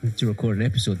don't happen to record an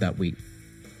episode that week.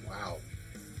 Wow.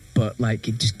 But like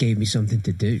it just gave me something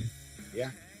to do.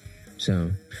 Yeah.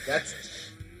 So.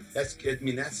 That's good. I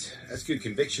mean, that's good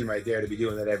conviction right there to be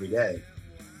doing that every day.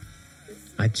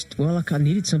 I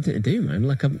needed something to do, man.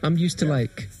 Like I'm used to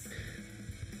like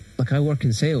I work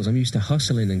in sales. I'm used to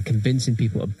hustling and convincing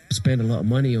people to spend a lot of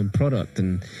money on product.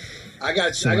 And I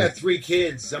got 3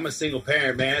 kids. I'm a single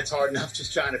parent, man. It's hard enough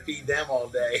just trying to feed them all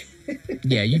day.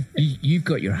 Yeah, you've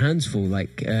got your hands full.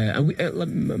 Like,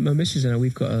 my missus and I,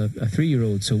 we've got a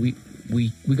 3-year-old, so we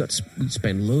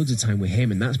spend loads of time with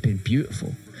him, and that's been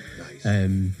beautiful. Nice.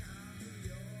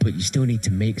 But you still need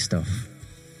to make stuff,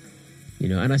 you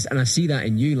know. And I see that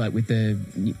in you, like with the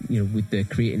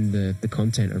creating the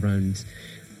content around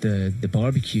the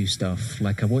barbecue stuff.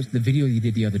 Like I watched the video you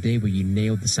did the other day where you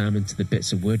nailed the salmon to the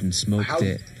bits of wood and smoked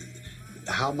it.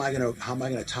 How am I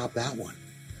gonna top that one?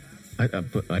 I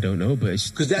don't know, but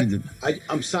it's because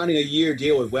I'm signing a year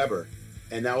deal with Weber,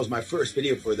 and that was my first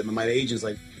video for them. And my agent's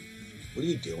like, "What are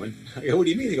you doing?" I go, "What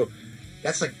do you mean?" They go,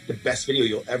 "That's like the best video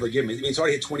you'll ever give me." I mean, it's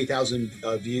already hit 20,000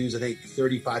 views. I think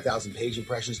 35,000 page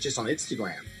impressions just on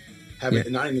Instagram.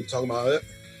 Not even talking about it,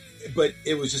 but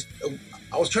it was just.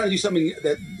 I was trying to do something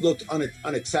that looked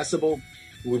unaccessible,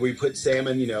 where we put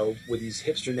salmon, you know, with these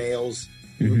hipster nails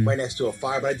right next to a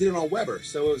fire. But I did it on Weber,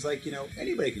 so it was like, you know,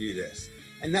 anybody can do this.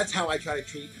 And that's how I try to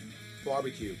treat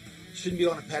barbecue. It shouldn't be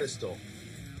on a pedestal,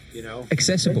 you know?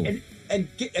 Accessible. And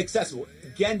accessible.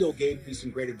 Gendel gave me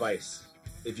some great advice,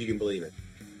 if you can believe it.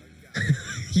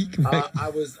 I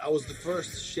was the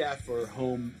first chef or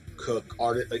home cook,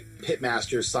 artist, like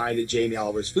pitmaster signed at Jamie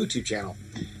Oliver's FoodTube channel.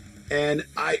 And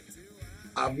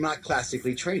I'm not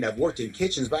classically trained. I've worked in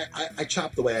kitchens, but I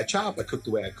chop the way I chop. I cook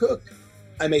the way I cook.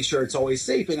 I make sure it's always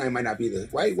safe, and I might not be the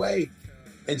right way.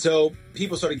 And so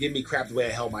people started giving me crap the way I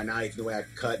held my knife, the way I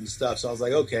cut and stuff. So I was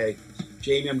like, okay,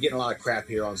 Jamie, I'm getting a lot of crap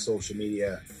here on social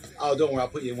media. Oh, don't worry, I'll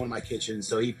put you in one of my kitchens.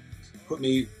 So he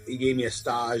gave me a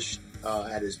stage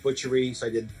at his butchery. So I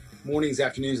did mornings,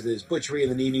 afternoons at his butchery,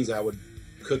 and then evenings I would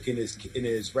cook in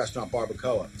his restaurant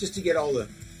Barbacoa, just to get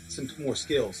some more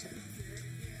skills.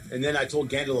 And then I told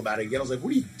Gendel about it. Gendel's like,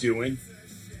 "What are you doing?"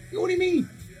 I go, "What do you mean?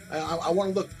 I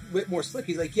want to look a bit more slick."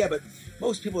 He's like, "Yeah, but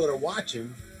most people that are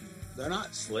watching, they're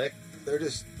not slick. They're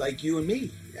just like you and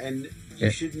me. And you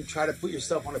shouldn't try to put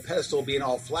yourself on a pedestal being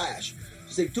all flash.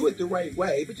 Just like, do it the right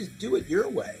way, but just do it your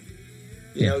way.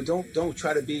 You know, don't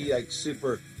try to be like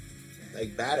super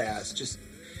like badass. Just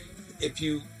if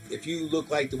you look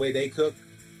like the way they cook,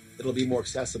 it'll be more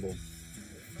accessible."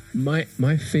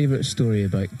 My favorite story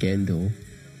about Gendel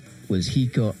was he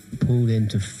got pulled in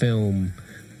to film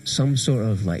some sort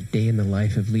of like day in the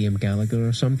life of Liam Gallagher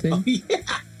or something. Oh yeah.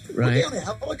 Right. Were they on a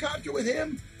helicopter with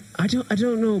him? I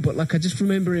don't know, but like I just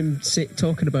remember him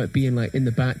talking about being like in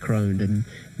the background, and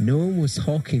no one was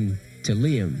talking to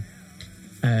Liam.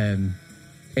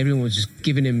 Everyone was just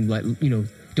giving him like, you know,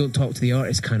 don't talk to the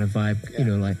artist kind of vibe, you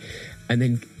know, like. And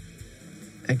then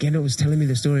again, it was telling me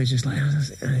the story. It's just like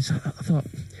I thought,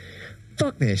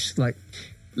 fuck this. Like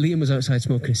Liam was outside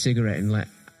smoking a cigarette,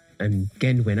 and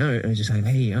Gen went out, and I was just like,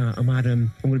 "Hey, I'm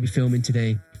Adam. I'm going to be filming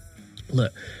today.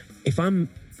 Look,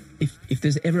 if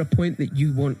there's ever a point that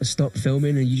you want to stop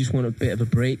filming and you just want a bit of a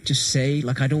break, just say,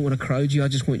 like, I don't want to crowd you. I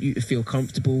just want you to feel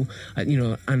comfortable." You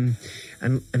know, and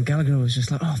Gallagher was just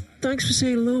like, "Oh, thanks for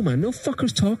saying hello, man. No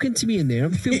fuckers talking to me in there. I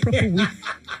feel proper weak."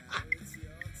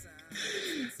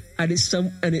 And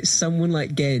it's someone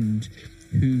like Gend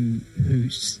who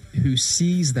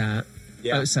sees that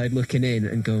outside looking in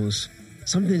and goes,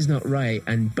 something's not right,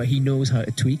 but he knows how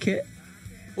to tweak it.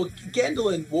 Well,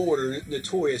 Gendel and Ward are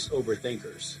notorious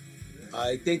overthinkers.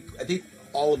 I think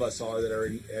all of us are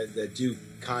that do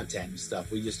content and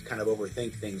stuff. We just kind of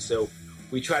overthink things. So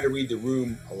we try to read the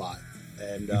room a lot.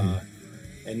 And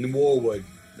and Warwood,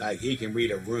 like, he can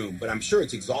read a room, but I'm sure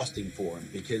it's exhausting for him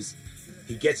because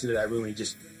he gets into that room and he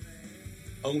just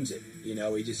owns it. You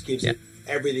know, he just gives it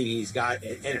everything he's got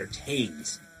and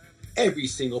entertains every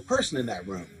single person in that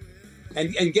room.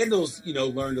 And Gendel's, you know,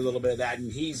 learned a little bit of that,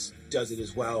 and he's does it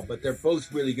as well. But they're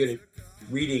both really good at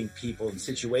reading people and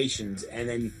situations and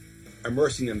then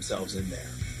immersing themselves in there.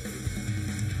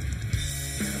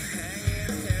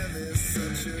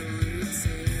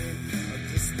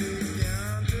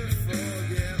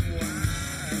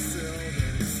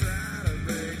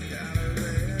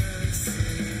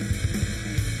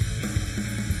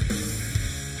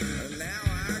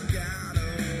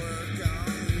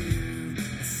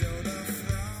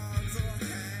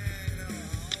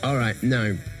 All right,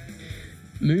 now,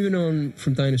 moving on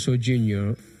from Dinosaur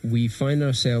Jr., we find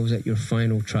ourselves at your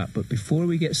final track. But before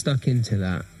we get stuck into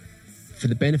that, for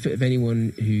the benefit of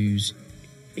anyone who's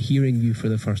hearing you for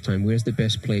the first time, where's the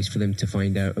best place for them to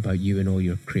find out about you and all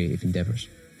your creative endeavors?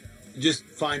 Just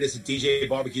find us at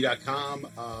djbarbecue.com.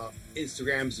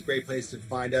 Instagram is a great place to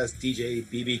find us,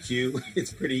 DJBBQ.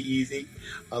 It's pretty easy.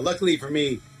 Luckily for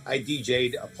me, I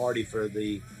DJ'd a party for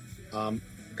the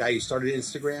guy who started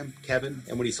Instagram, Kevin,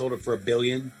 and when he sold it for $1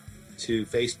 billion to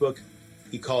Facebook,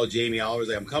 he called Jamie Oliver.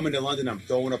 Like, "I'm coming to London. I'm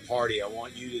throwing a party. I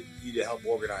want you to help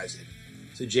organize it."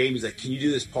 So Jamie's like, "Can you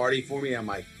do this party for me?" And I'm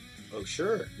like, "Oh,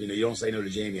 sure." You know, you don't say no to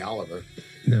Jamie Oliver.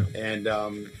 No. And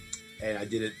I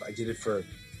did it for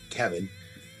Kevin.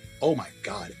 oh my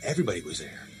God, everybody was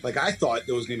there. Like, I thought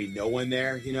there was going to be no one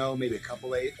there, maybe a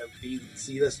couple of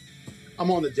C-list.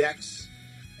 I'm on the decks,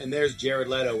 and there's Jared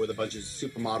Leto with a bunch of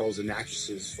supermodels and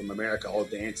actresses from America all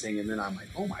dancing. And then I'm like,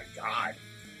 oh my God.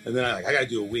 And then I got to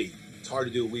do a wee. It's hard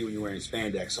to do a wee when you're wearing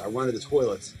spandex. So I run to the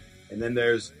toilets, and then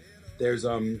there's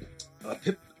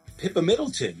Pippa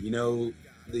Middleton,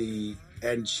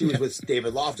 and she was with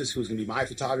David Loftus, who's going to be my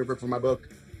photographer for my book.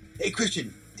 Hey,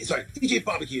 Christian. Sorry, DJ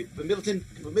Barbecue. Pippa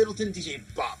Middleton, DJ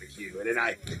Barbecue. And then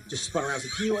I just spun around and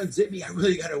said, can you unzip me? I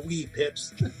really got a wee,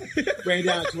 Pips. Ran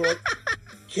down to her,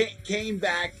 came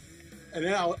back, and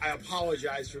then I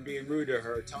apologized for being rude to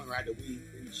her, telling her I had to wee.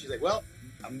 And she's like, well,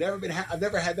 I've never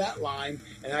had that line.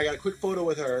 And I got a quick photo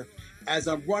with her as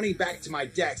I'm running back to my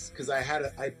decks, because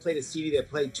I played a CD that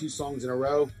played 2 songs in a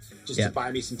row just to buy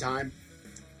me some time.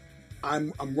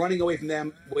 I'm running away from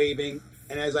them, waving,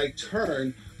 and as I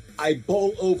turn, I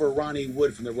bowl over Ronnie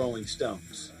Wood from the Rolling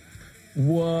Stones.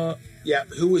 What? Yeah,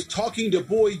 who was talking to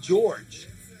Boy George.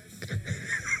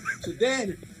 So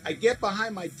then I get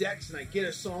behind my decks and I get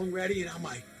a song ready, and I'm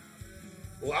like,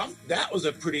 well, that was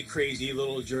a pretty crazy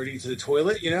little journey to the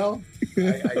toilet, I Oh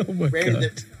ran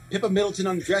into Pippa Middleton,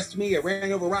 undressed me. I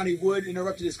ran over Ronnie Wood,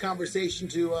 interrupted his conversation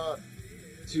to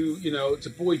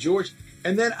Boy George.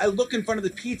 And then I look in front of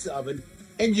the pizza oven,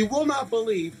 and you will not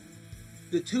believe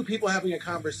the 2 people having a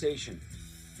conversation.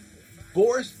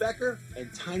 Boris Becker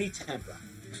and Tiny Tempa.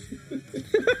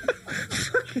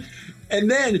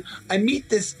 And then I meet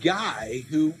this guy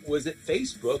who was at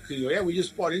Facebook, who, we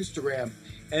just bought Instagram.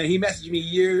 And he messaged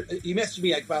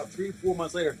me like about 3 or 4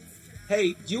 months later.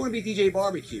 Hey, do you want to be DJ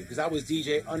Barbecue? Because I was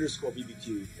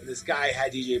DJ_BBQ. And this guy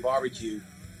had DJ Barbecue.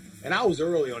 And I was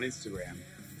early on Instagram.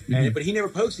 But he never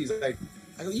posted. He's like,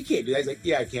 I go, you can't do that. He's like,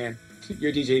 yeah, I can.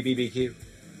 You're DJ BBQ.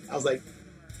 I was like,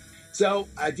 so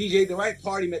I DJ'd the right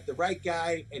party, met the right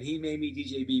guy, and he made me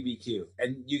DJ BBQ.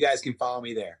 And you guys can follow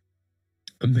me there.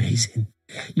 Amazing.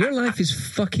 Your life is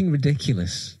fucking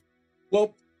ridiculous.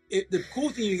 Well, the cool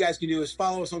thing you guys can do is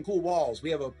follow us on Cool Walls. We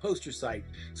have a poster site.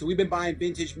 So we've been buying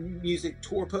vintage music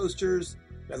tour posters,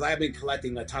 because I've been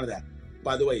collecting a ton of that.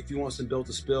 By the way, if you want some Built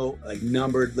to Spill, like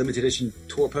numbered limited edition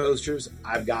tour posters,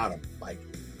 I've got them. Like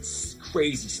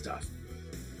crazy stuff.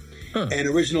 Huh. And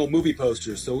original movie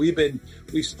posters. So we've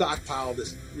stockpiled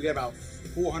this. We got about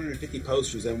 450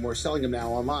 posters, and we're selling them now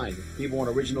online. If people want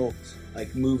original,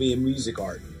 like movie and music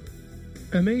art.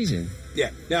 Amazing.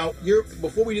 Yeah. Now,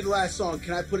 before we do the last song,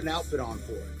 can I put an outfit on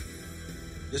for it?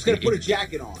 Just gonna put a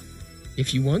jacket on.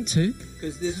 If you want to.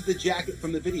 Because this is the jacket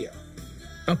from the video.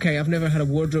 Okay, I've never had a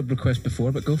wardrobe request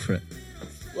before, but go for it.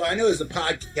 Well, I know there's a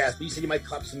podcast, but you said you might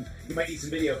need some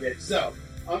video bits. So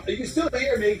you can still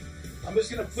hear me. I'm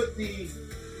just gonna put the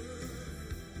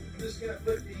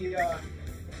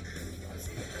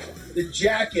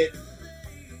jacket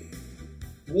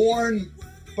worn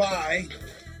by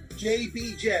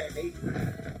JBJ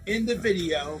in the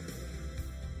video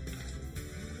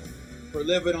for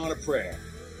 "Living on a Prayer"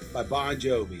 by Bon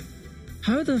Jovi.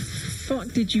 How the fuck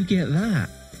did you get that?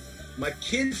 My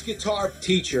kid's guitar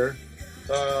teacher,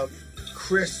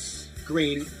 Chris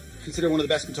Green, considered one of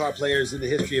the best guitar players in the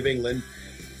history of England.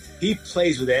 He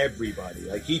plays with everybody.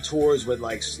 Like, he tours with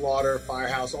like Slaughter,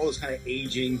 Firehouse, all those kind of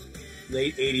aging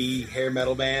late 80 hair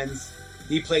metal bands.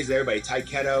 He plays with everybody,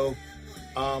 Taiketo.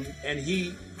 And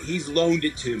he's loaned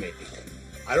it to me.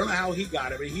 I don't know how he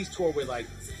got it, but he's toured with like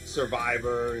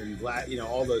Survivor and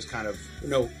all those kind of,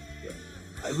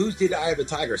 who did Eye of the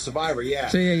Tiger? Survivor, yeah.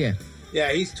 So yeah.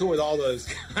 Yeah, he's toured with all those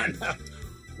kind of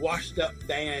washed up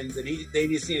bands, and they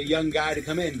just need a young guy to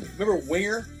come in. Remember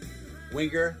Winger,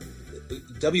 Winger, Winger.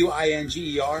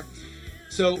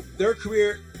 So their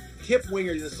career, Kip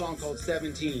Winger did a song called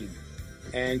 17,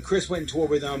 and Chris went and toured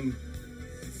with them.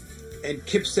 And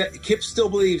Kip still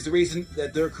believes the reason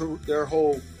that their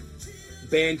whole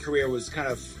band career was kind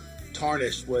of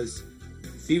tarnished was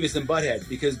Beavis and Butthead,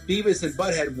 because Beavis and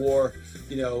Butthead wore,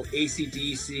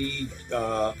 AC/DC,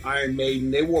 Iron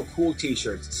Maiden. They wore cool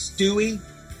T-shirts. Stewie,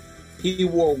 he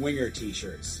wore Winger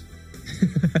T-shirts.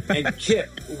 And Kip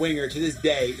Winger, to this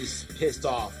day, is pissed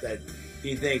off that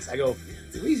he thinks, I go,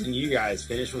 the reason you guys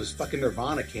finished was fucking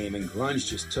Nirvana came and grunge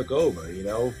just took over,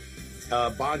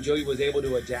 Bon Jovi was able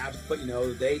to adapt, but,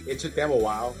 it took them a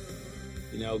while.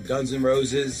 Guns N'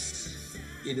 Roses,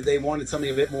 they wanted something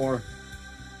a bit more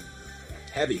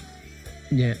heavy.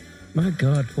 Yeah. My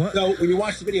God, what? So when you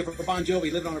watch the video for Bon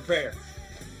Jovi, Living on a Prayer.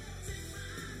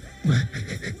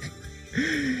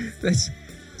 That's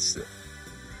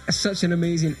such an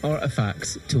amazing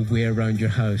artifact to wear around your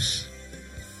house.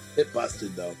 It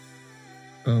busted, though.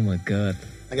 Oh, my God.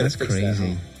 That's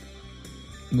crazy.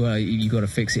 Well, you got to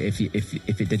fix it.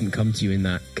 If it didn't come to you in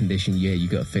that condition, yeah, you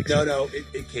got to fix it. No,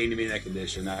 it came to me in that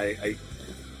condition.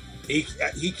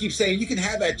 He keeps saying, you can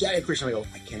have that jacket, Christian. I go,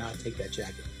 I cannot take that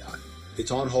jacket.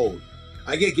 It's on hold.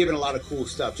 I get given a lot of cool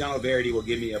stuff. John O'Verity will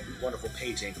give me a wonderful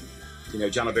painting. You know,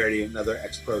 John O'Verity, another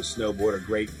ex-pro snowboarder,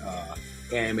 great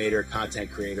animator,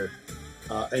 content creator.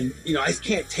 And, you know, I just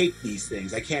can't take these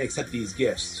things. I can't accept these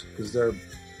gifts because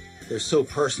they're so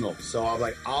personal. So I'm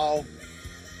like, I'll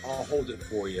hold it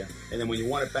for you. And then when you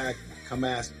want it back, come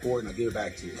ask for it and I'll give it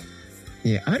back to you.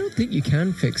 Yeah, I don't think you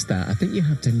can fix that. I think you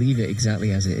have to leave it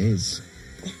exactly as it is.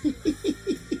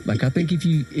 Like, I think if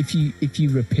you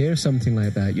repair something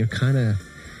like that,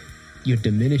 you're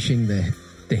diminishing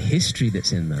the history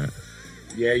that's in that.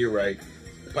 Yeah, you're right.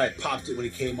 If I popped it when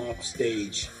he came off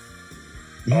stage.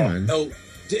 Yeah, man. Oh,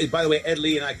 by the way, Ed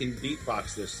Lee and I can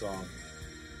beatbox this song.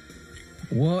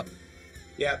 What?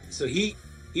 Yeah, so he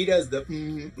does the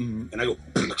and I go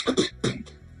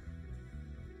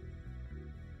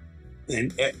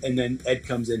and then Ed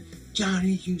comes in.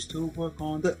 Johnny used to work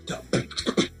on the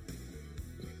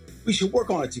we should work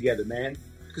on it together, man.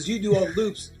 Because you do all the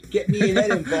loops, get me and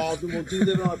Ed involved, and we'll do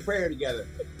Living on a Prayer together.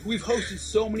 We've hosted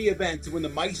so many events, and when the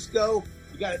mics go,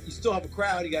 you still have a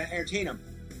crowd. You got to entertain them,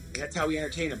 and that's how we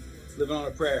entertain them. Living on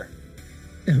a Prayer.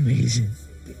 Amazing.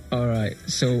 All right,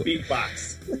 so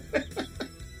beatbox.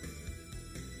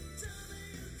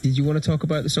 Did you want to talk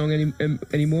about the song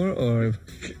anymore, or?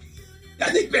 I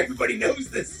think everybody knows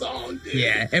this song, dude.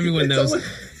 Yeah, everyone knows.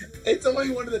 It's only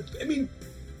one of the. I mean,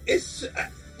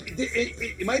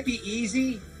 it might be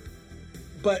easy,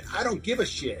 but I don't give a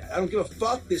shit. I don't give a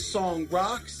fuck. This song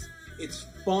rocks. It's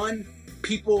fun.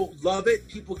 People love it.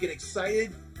 People get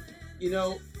excited. You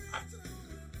know,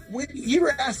 when you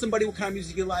ever ask somebody what kind of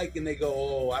music you like, and they go,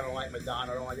 "Oh, I don't like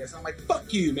Madonna. I don't like this." I'm like,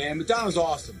 "Fuck you, man. Madonna's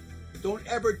awesome. Don't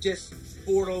ever just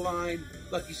borderline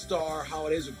Lucky Star. How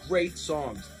it is are great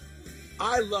songs."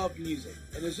 I love music,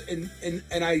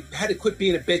 and I had to quit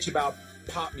being a bitch about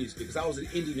pop music because I was an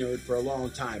indie nerd for a long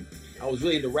time. I was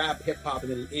really into rap, hip hop,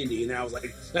 and then indie, and I was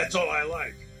like, that's all I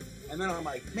like. And then I'm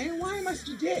like, man, why am I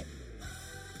such a dick?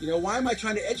 You know, why am I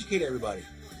trying to educate everybody?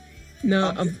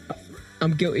 No,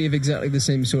 I'm guilty of exactly the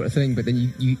same sort of thing, but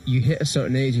then you hit a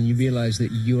certain age and you realize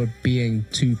that you're being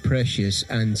too precious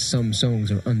and some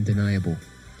songs are undeniable.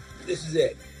 This is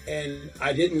it. And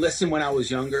I didn't listen when I was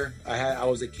younger. I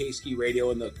was at K-Ski Radio,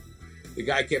 and the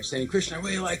guy kept saying, Christian, I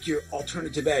really like your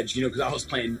alternative edge, you know, because I was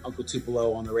playing Uncle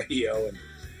Tupelo on the radio and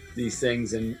these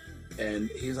things. And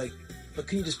he was like, but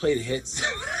can you just play the hits?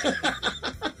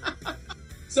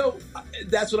 So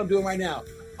that's what I'm doing right now.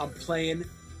 I'm playing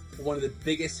one of the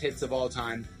biggest hits of all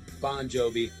time, Bon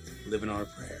Jovi, Living on a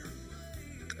Prayer.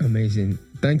 Amazing.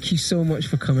 Thank you so much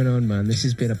for coming on, man. This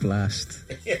has been a blast.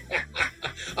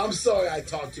 I'm sorry I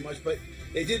talked too much, but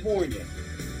they did warn you.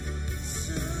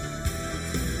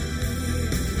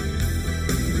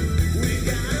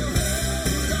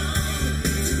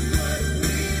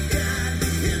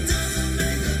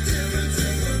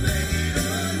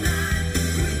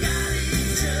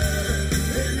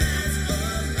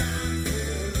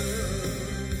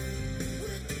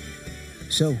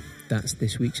 So, that's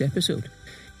this week's episode.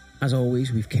 As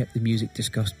always, we've kept the music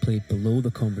discussed played below the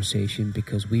conversation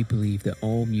because we believe that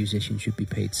all musicians should be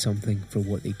paid something for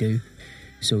what they do.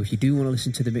 So if you do want to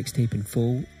listen to the mixtape in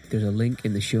full, there's a link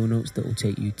in the show notes that will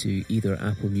take you to either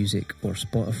Apple Music or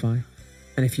Spotify.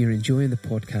 And if you're enjoying the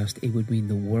podcast, it would mean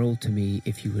the world to me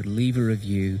if you would leave a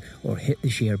review or hit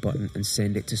the share button and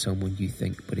send it to someone you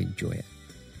think would enjoy it.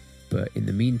 But in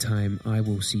the meantime, I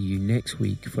will see you next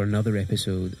week for another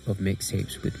episode of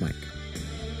Mixtapes with Mike.